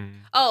cute. Mm.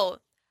 Oh,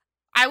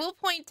 I will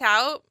point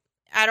out,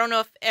 I don't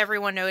know if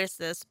everyone noticed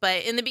this,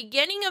 but in the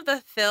beginning of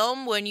the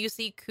film, when you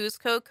see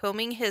Kuzco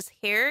combing his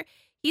hair,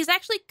 he's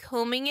actually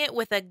combing it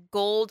with a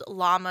gold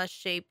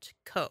llama-shaped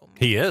comb.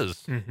 He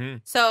is. Mm-hmm.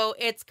 So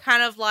it's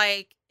kind of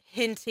like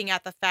hinting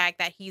at the fact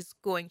that he's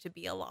going to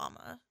be a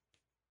llama.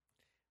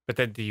 But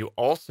then, do you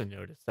also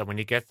notice that when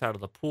he gets out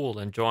of the pool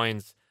and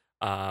joins,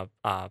 what's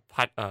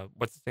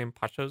his name,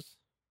 Pacho's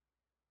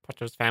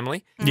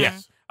family? Mhm.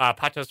 Yes.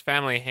 Pacho's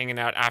family hanging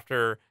out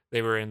after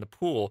they were in the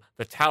pool,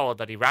 the towel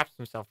that he wraps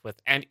himself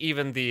with, and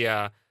even the,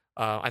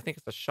 I think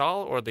it's the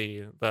shawl or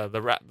the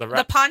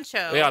The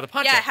poncho. Yeah, the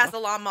poncho. Yeah, it has a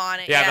llama on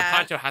it. Yeah, Yeah, the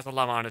poncho has a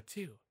llama on it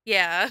too.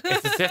 Yeah.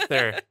 It's as if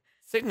they're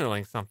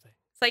signaling something.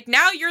 It's like,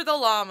 now you're the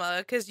llama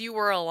because you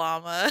were a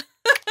llama.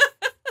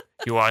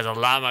 You are the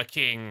llama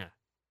king.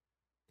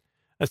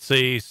 Let's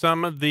see,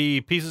 some of the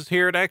pieces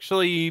here,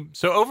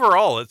 so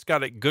overall, it's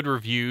got good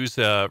reviews.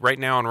 Right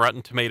now on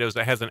Rotten Tomatoes,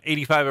 it has an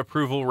 85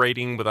 approval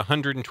rating with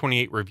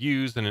 128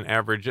 reviews and an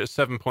average of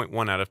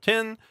 7.1 out of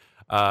 10.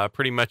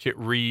 Pretty much it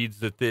reads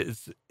that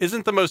this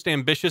isn't the most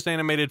ambitious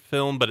animated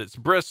film, but it's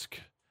brisk.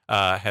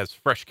 has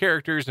fresh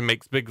characters and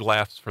makes big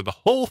laughs for the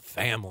whole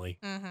family.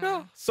 Mhm.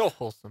 Oh, so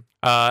wholesome.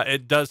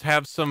 It does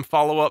have some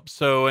follow-up.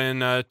 So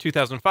in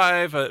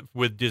 2005,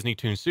 with Disney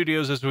Toon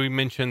Studios, as we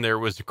mentioned, there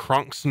was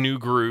Kronk's New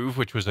Groove,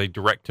 which was a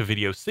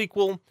direct-to-video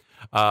sequel,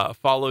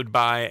 followed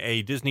by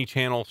a Disney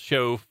Channel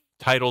show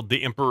titled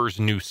The Emperor's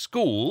New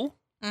School.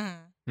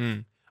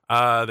 Mhm.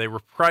 They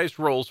reprised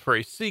roles for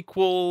a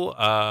sequel.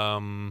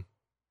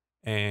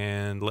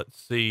 And let's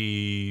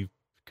see,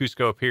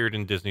 Cusco appeared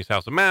in Disney's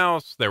House of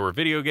Mouse. There were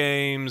video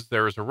games.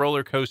 There was a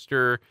roller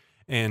coaster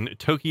in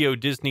Tokyo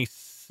Disney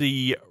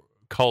Sea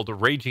called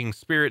Raging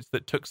Spirits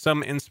that took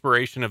some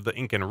inspiration of the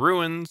Incan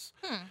ruins.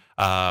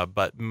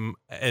 But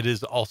it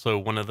is also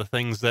one of the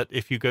things that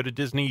if you go to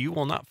Disney, you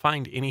will not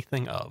find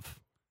anything of.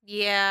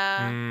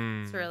 Yeah.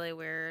 Mm. It's really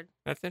weird.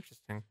 That's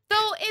interesting.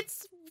 So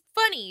it's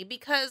funny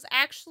because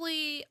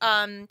actually,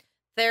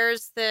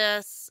 there's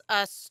this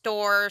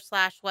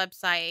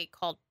store/website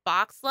called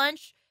Box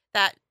Lunch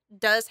that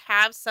does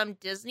have some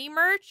Disney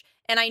merch,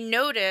 and I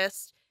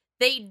noticed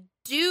they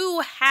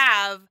do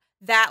have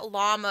that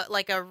llama,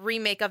 like a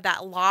remake of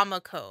that llama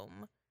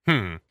comb.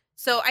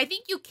 So I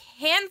think you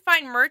can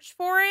find merch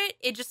for it.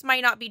 It just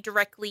might not be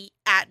directly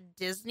at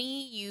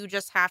Disney. You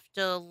just have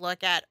to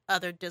look at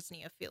other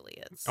Disney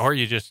affiliates. Or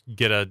you just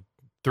get a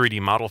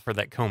 3D model for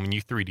that comb and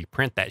you 3D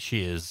print that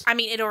shiz. I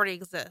mean, it already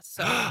exists.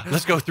 So.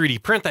 Let's go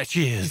 3D print that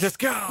shiz. Let's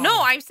go.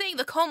 No, I'm saying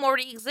the comb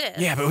already exists.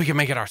 Yeah, but we can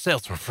make it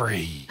ourselves for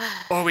free.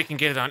 Or we can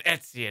get it on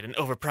Etsy at an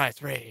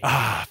overpriced rate.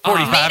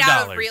 $45. Made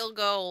out of real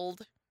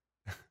gold.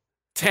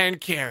 10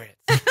 carats.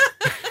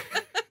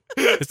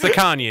 It's the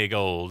Kanye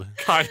gold.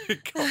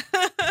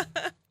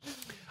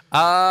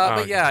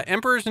 But yeah,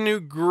 Emperor's New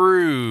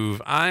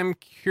Groove. I'm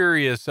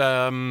curious.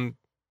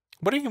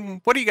 What do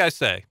you guys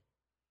say?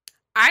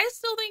 I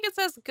still think it's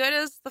as good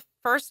as the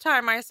first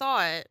time I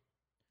saw it.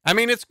 I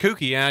mean, it's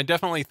kooky, and I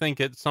definitely think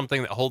it's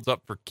something that holds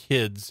up for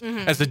kids.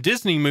 Mhm. As a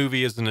Disney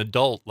movie, as an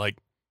adult, like,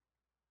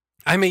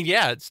 I mean,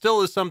 yeah, it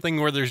still is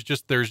something where there's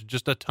just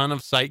a ton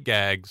of sight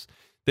gags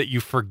that you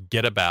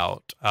forget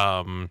about,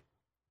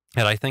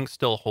 that I think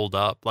still hold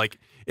up. Like,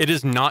 it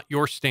is not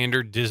your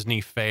standard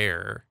Disney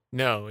fare.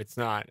 No, it's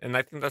not. And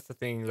I think that's the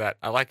thing that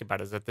I like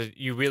about it, is that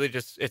you really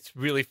it's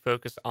really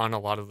focused on a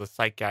lot of the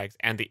sight gags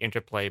and the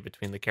interplay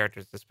between the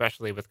characters,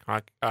 especially with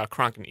Kronk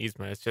and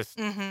Yzma. It's just,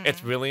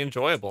 it's really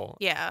enjoyable.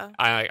 Yeah.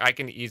 I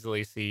can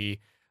easily see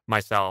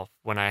myself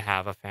when I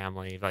have a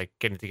family, like,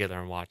 getting together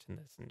and watching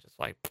this and just,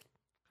 like,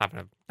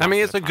 having a... I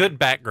mean, it's a time. good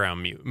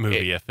background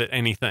movie, if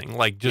anything.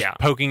 Like, just Yeah.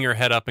 poking your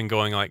head up and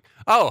going like,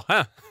 oh,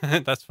 huh,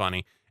 that's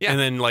funny. Yeah. And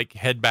then, like,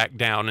 head back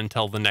down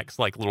until the next,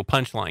 like, little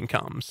punchline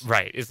comes.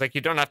 Right. It's like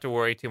you don't have to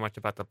worry too much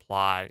about the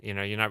plot. You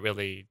know, you're not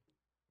really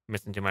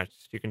missing too much.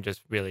 You can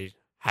just really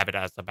have it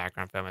as a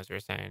background film, as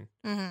you're saying.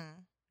 Mm-hmm.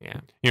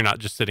 Yeah. You're not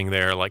just sitting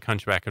there like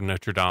Hunchback of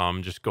Notre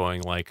Dame, just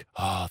going like,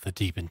 oh, the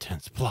deep,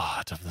 intense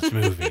plot of this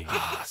movie.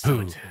 So Ooh.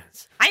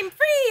 intense. I'm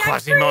free. I'm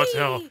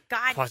Quasimodo. free.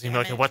 God damn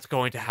Quasimodo, it. what's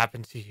going to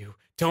happen to you?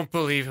 Don't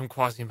believe him,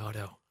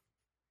 Quasimodo.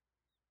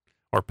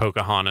 Or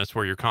Pocahontas,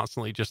 where you're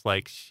constantly just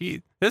like,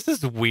 this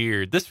is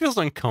weird. This feels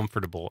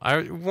uncomfortable.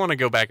 I want to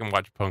go back and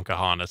watch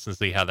Pocahontas and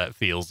see how that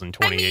feels in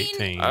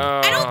 2018.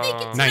 I don't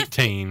think it's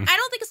 19. I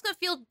don't think it's gonna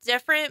feel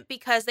different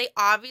because they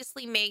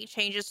obviously made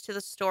changes to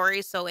the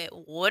story so it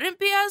wouldn't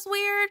be as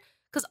weird.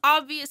 Because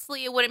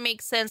obviously it wouldn't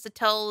make sense to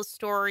tell a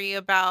story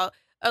about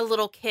a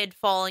little kid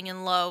falling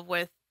in love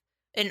with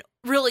an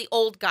really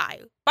old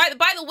guy.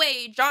 By the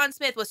way, John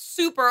Smith was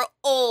super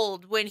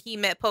old when he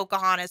met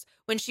Pocahontas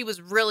when she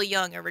was really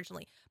young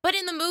originally. But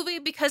in the movie,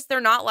 because they're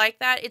not like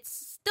that, it's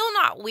still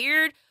not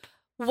weird.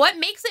 What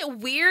makes it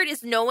weird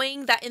is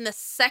knowing that in the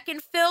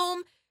second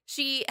film,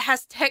 she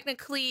has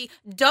technically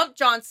dumped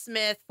John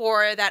Smith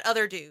for that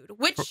other dude,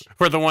 which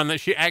For the one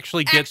that she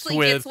actually gets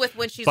with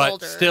when she's but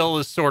older. still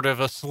is sort of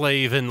a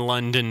slave in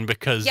London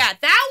because... Yeah,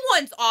 that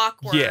one's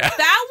awkward. Yeah.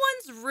 That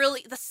one's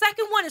really... The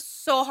second one is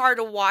so hard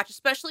to watch,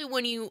 especially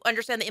when you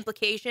understand the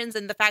implications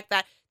and the fact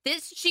that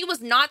she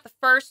was not the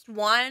first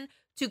one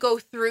to go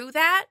through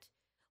that.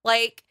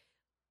 Like,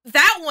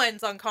 that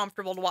one's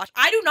uncomfortable to watch.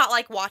 I do not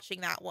like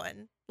watching that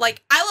one.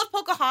 Like, I love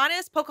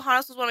Pocahontas.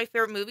 Pocahontas was one of my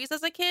favorite movies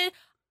as a kid.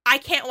 I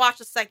can't watch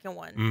the second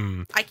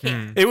one. I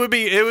can't. It would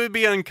be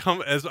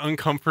as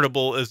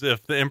uncomfortable as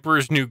if The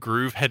Emperor's New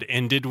Groove had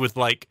ended with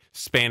like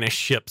Spanish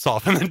ships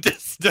off in the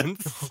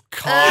distance.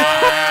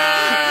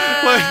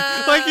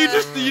 like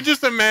you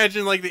just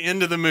imagine like the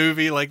end of the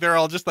movie, like they're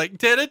all just like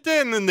da-da-da,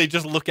 and then they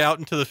just look out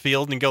into the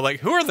field and go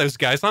like, who are those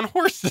guys on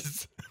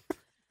horses?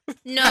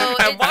 No,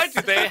 And why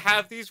do they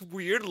have these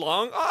weird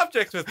long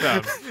objects with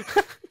them?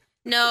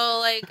 No,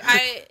 like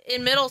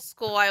in middle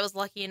school, I was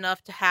lucky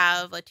enough to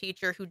have a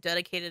teacher who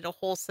dedicated a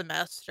whole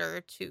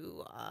semester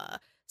to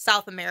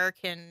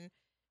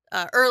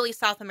early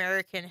South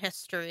American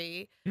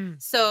history.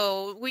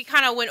 So we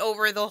kind of went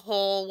over the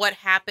whole what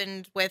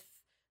happened with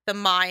the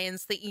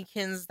Mayans, the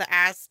Incans, the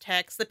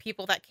Aztecs, the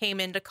people that came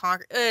in to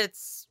conquer.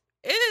 It's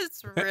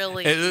It's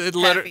really It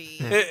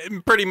heavy.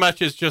 pretty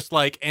much is just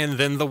like, and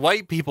then the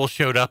white people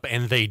showed up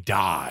and they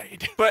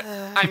died. But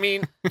I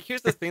mean,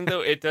 here's the thing,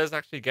 though. It does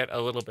actually get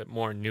a little bit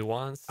more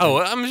nuanced. Oh,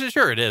 I'm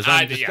sure it is.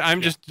 I'm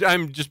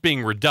yeah. just being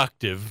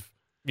reductive.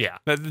 Yeah.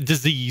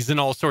 Disease and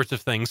all sorts of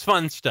things,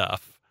 fun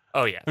stuff.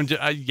 Oh, yeah.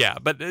 Yeah,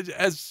 but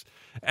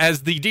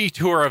as the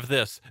detour of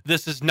this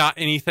is not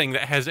anything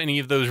that has any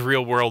of those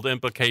real world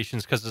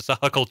implications because it's a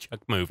Hucklechuck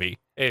movie.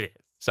 It is.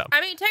 So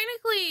I mean,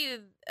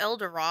 technically, El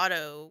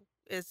Dorado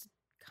is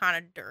kind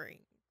of during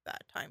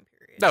that time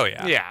period. oh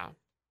yeah, Yeah.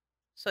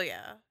 So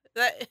yeah,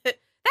 that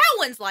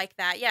one's like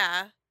that.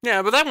 Yeah.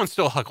 yeah, but that one's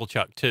still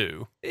Hucklechuck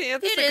too. Yeah,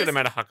 there's It a good is.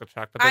 amount of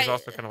Hucklechuck, but there's I-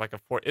 also kind of like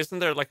isn't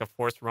there like a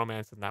forced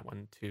romance in that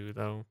one, too,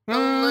 though? A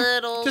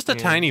little, just a Yeah.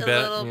 tiny a bit.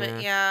 little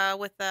bit, yeah,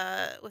 with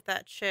that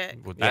chick.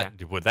 With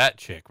that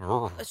chick.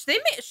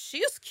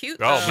 She's cute.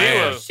 Oh, though.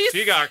 man.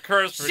 She got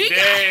cursed for she got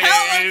days.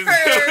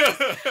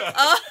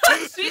 hella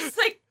cursed. She's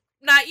like,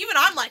 not even.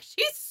 I'm like,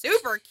 she's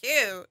super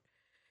cute.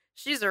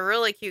 She's a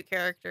really cute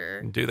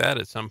character. Do that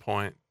at some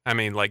point. I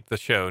mean, like the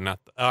show, not.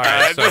 All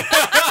right. So,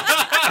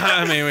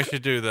 I mean, we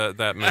should do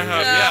that movie.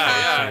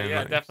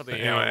 Yeah,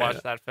 definitely. Anyway,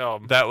 Watch that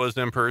film. That was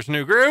Emperor's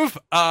New Groove.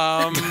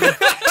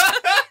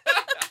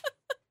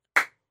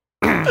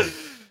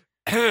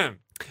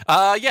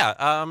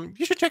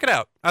 You should check it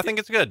out. I think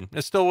it's good.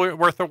 It's still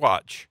worth a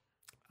watch.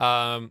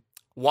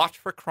 Watch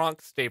for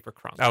Kronk, stay for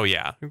Kronk. Oh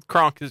yeah,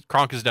 Kronk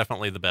is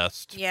definitely the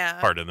best Yeah.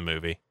 part of the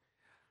movie.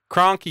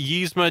 Kronk,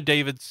 Yzma,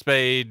 David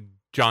Spade,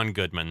 John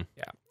Goodman.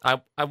 Yeah.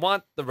 I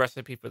want the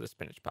recipe for the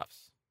spinach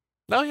puffs.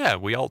 Oh yeah,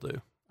 we all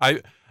do.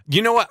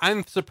 You know what?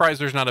 I'm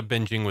surprised there's not a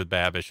binging with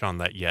Babish on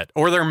that yet,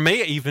 or there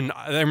may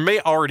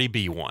already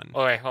be one.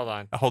 Oh wait, hold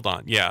on. Hold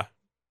on, yeah,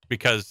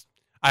 because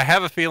I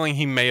have a feeling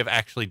he may have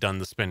actually done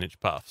the spinach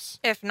puffs.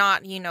 If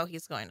not,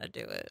 he's going to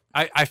do it.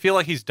 I feel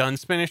like he's done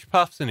spinach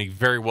puffs, and he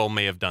very well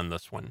may have done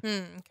this one.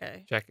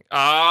 Okay. Checking.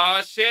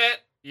 Oh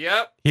shit.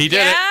 Yep. He did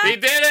Yeah? He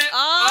did it.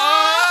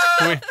 Oh!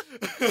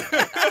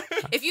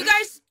 it. If you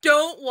guys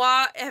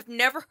have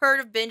never heard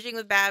of Binging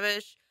with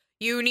Babish,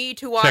 you need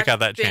to watch Check out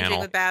that Binging channel.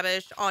 with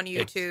Babish on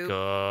It's YouTube.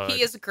 good.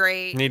 He is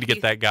great. Need to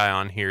get that guy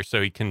on here so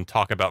he can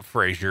talk about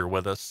Frasier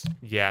with us.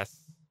 Yes.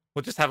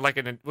 We'll just have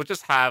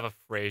a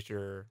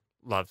Frasier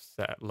love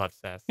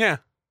fest. Yeah,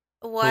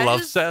 What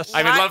Love is- cess?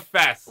 I mean, why- love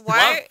fest.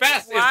 why- Love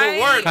fest is why-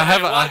 the word I that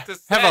have I want to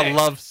say. have a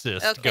love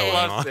cyst Okay. going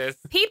Love on. sis.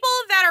 People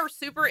that are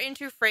super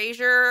into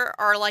Frasier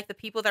are like the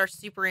people that are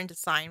super into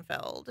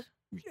Seinfeld.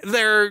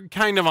 They're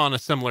kind of on a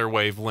similar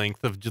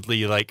wavelength of just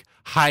the like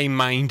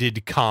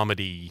high-minded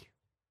comedy.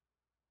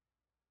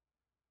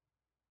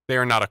 They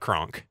are not a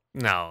Kronk.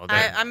 No,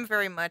 I'm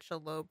very much a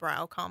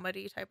lowbrow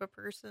comedy type of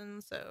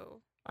person,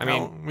 so I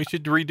mean, Well, we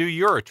should redo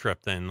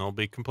Eurotrip then. They'll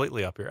be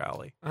completely up your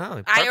alley.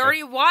 oh, I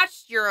already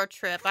watched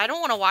Eurotrip. I don't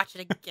want to watch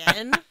it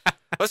again.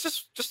 Let's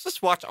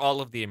just watch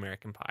all of the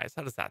American Pies.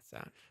 How does that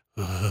sound?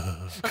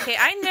 Okay,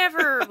 I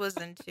never was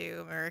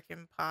into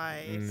American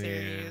Pie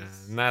series.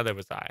 Yeah, neither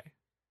was I.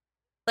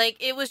 Like,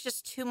 it was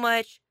just too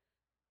much.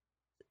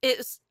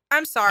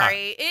 I'm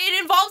sorry.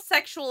 It involved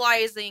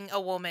sexualizing a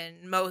woman.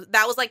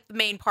 That was like the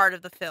main part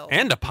of the film.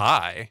 And a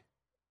pie.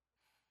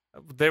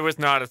 There was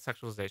not a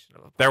sexualization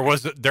of a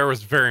pie. There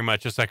was very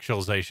much a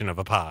sexualization of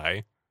a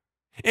pie.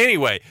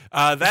 Anyway,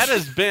 that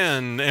has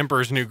been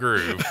Emperor's New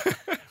Groove.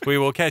 We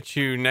will catch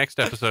you next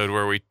episode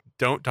where we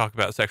don't talk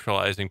about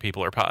sexualizing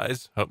people or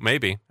pies. Oh,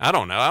 maybe. I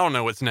don't know. I don't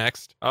know what's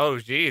next. Oh,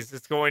 geez.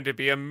 It's going to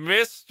be a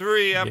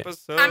mystery Yeah.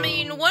 episode. I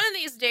mean, one of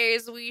these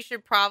days we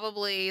should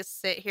probably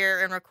sit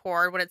here and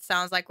record what it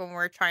sounds like when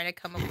we're trying to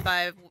come up with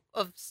five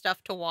of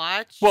stuff to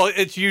watch. Well,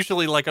 it's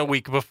usually like a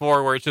week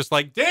before where it's just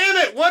like, damn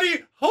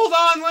it, hold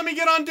on, let me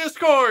get on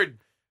Discord.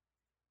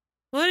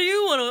 What do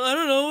you want to? I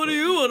don't know. What do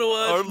you want to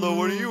watch? I don't know.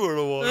 What do you want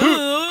to watch?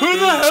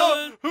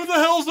 Who the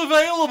hell's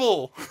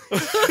available?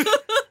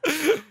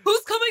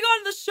 Who's coming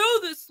on the show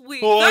this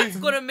week? Oh, That's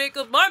gonna make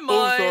up my mind.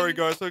 Oh, sorry,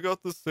 guys. I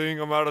got this thing.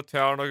 I'm out of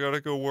town. I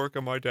gotta go work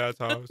at my dad's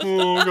house.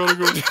 Oh, I gotta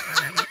go.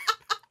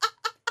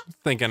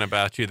 Thinking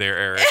about you there,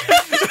 Eric.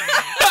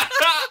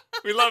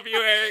 We love you,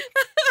 Eric.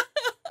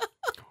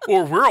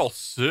 Or we're all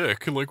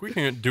sick. Like, we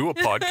can't do a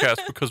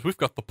podcast because we've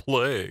got the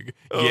plague.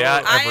 Oh.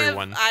 Yeah,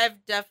 everyone.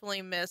 I've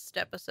definitely missed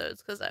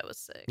episodes because I was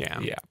sick. Yeah.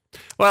 Yeah.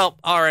 Well,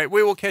 all right.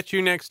 We will catch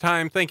you next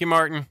time. Thank you,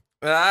 Martin.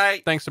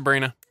 Bye. Thanks,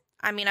 Sabrina.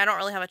 I mean, I don't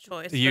really have a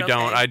choice. You but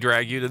don't. okay. I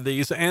drag you to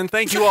these. And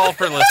thank you all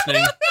for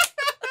listening.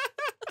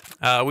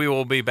 We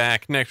will be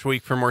back next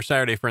week for more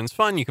Saturday Friends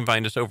fun. You can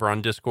find us over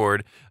on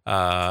Discord. We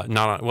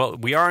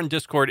are on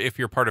Discord if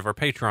you're part of our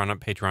Patreon at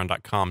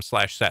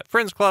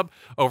patreon.com/SatFriendsClub.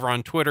 Over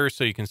on Twitter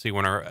so you can see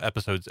when our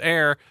episodes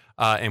air.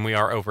 And we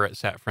are over at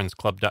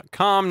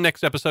satfriendsclub.com.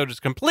 Next episode is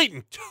complete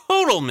and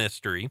total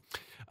mystery.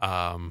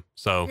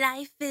 So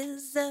Life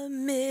is a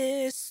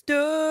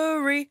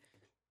mystery.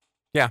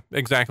 yeah,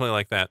 exactly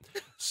like that.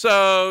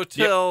 So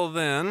till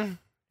then,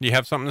 you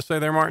have something to say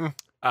there, Martin?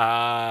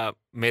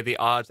 May the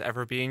odds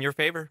ever be in your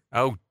favor.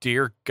 Oh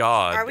dear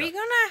God. Are we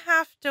gonna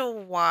have to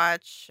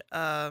watch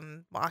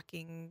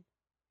Mockingjay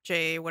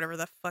J, whatever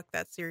the fuck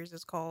that series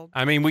is called.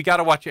 I mean, we got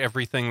to watch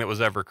everything that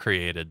was ever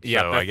created.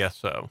 Yeah, So I guess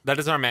so. That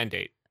is our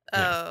mandate.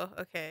 Oh,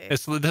 okay.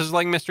 This is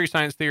like Mystery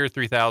Science Theater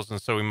 3000,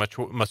 so we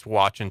must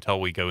watch until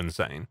we go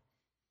insane.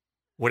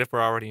 What if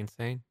we're already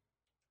insane?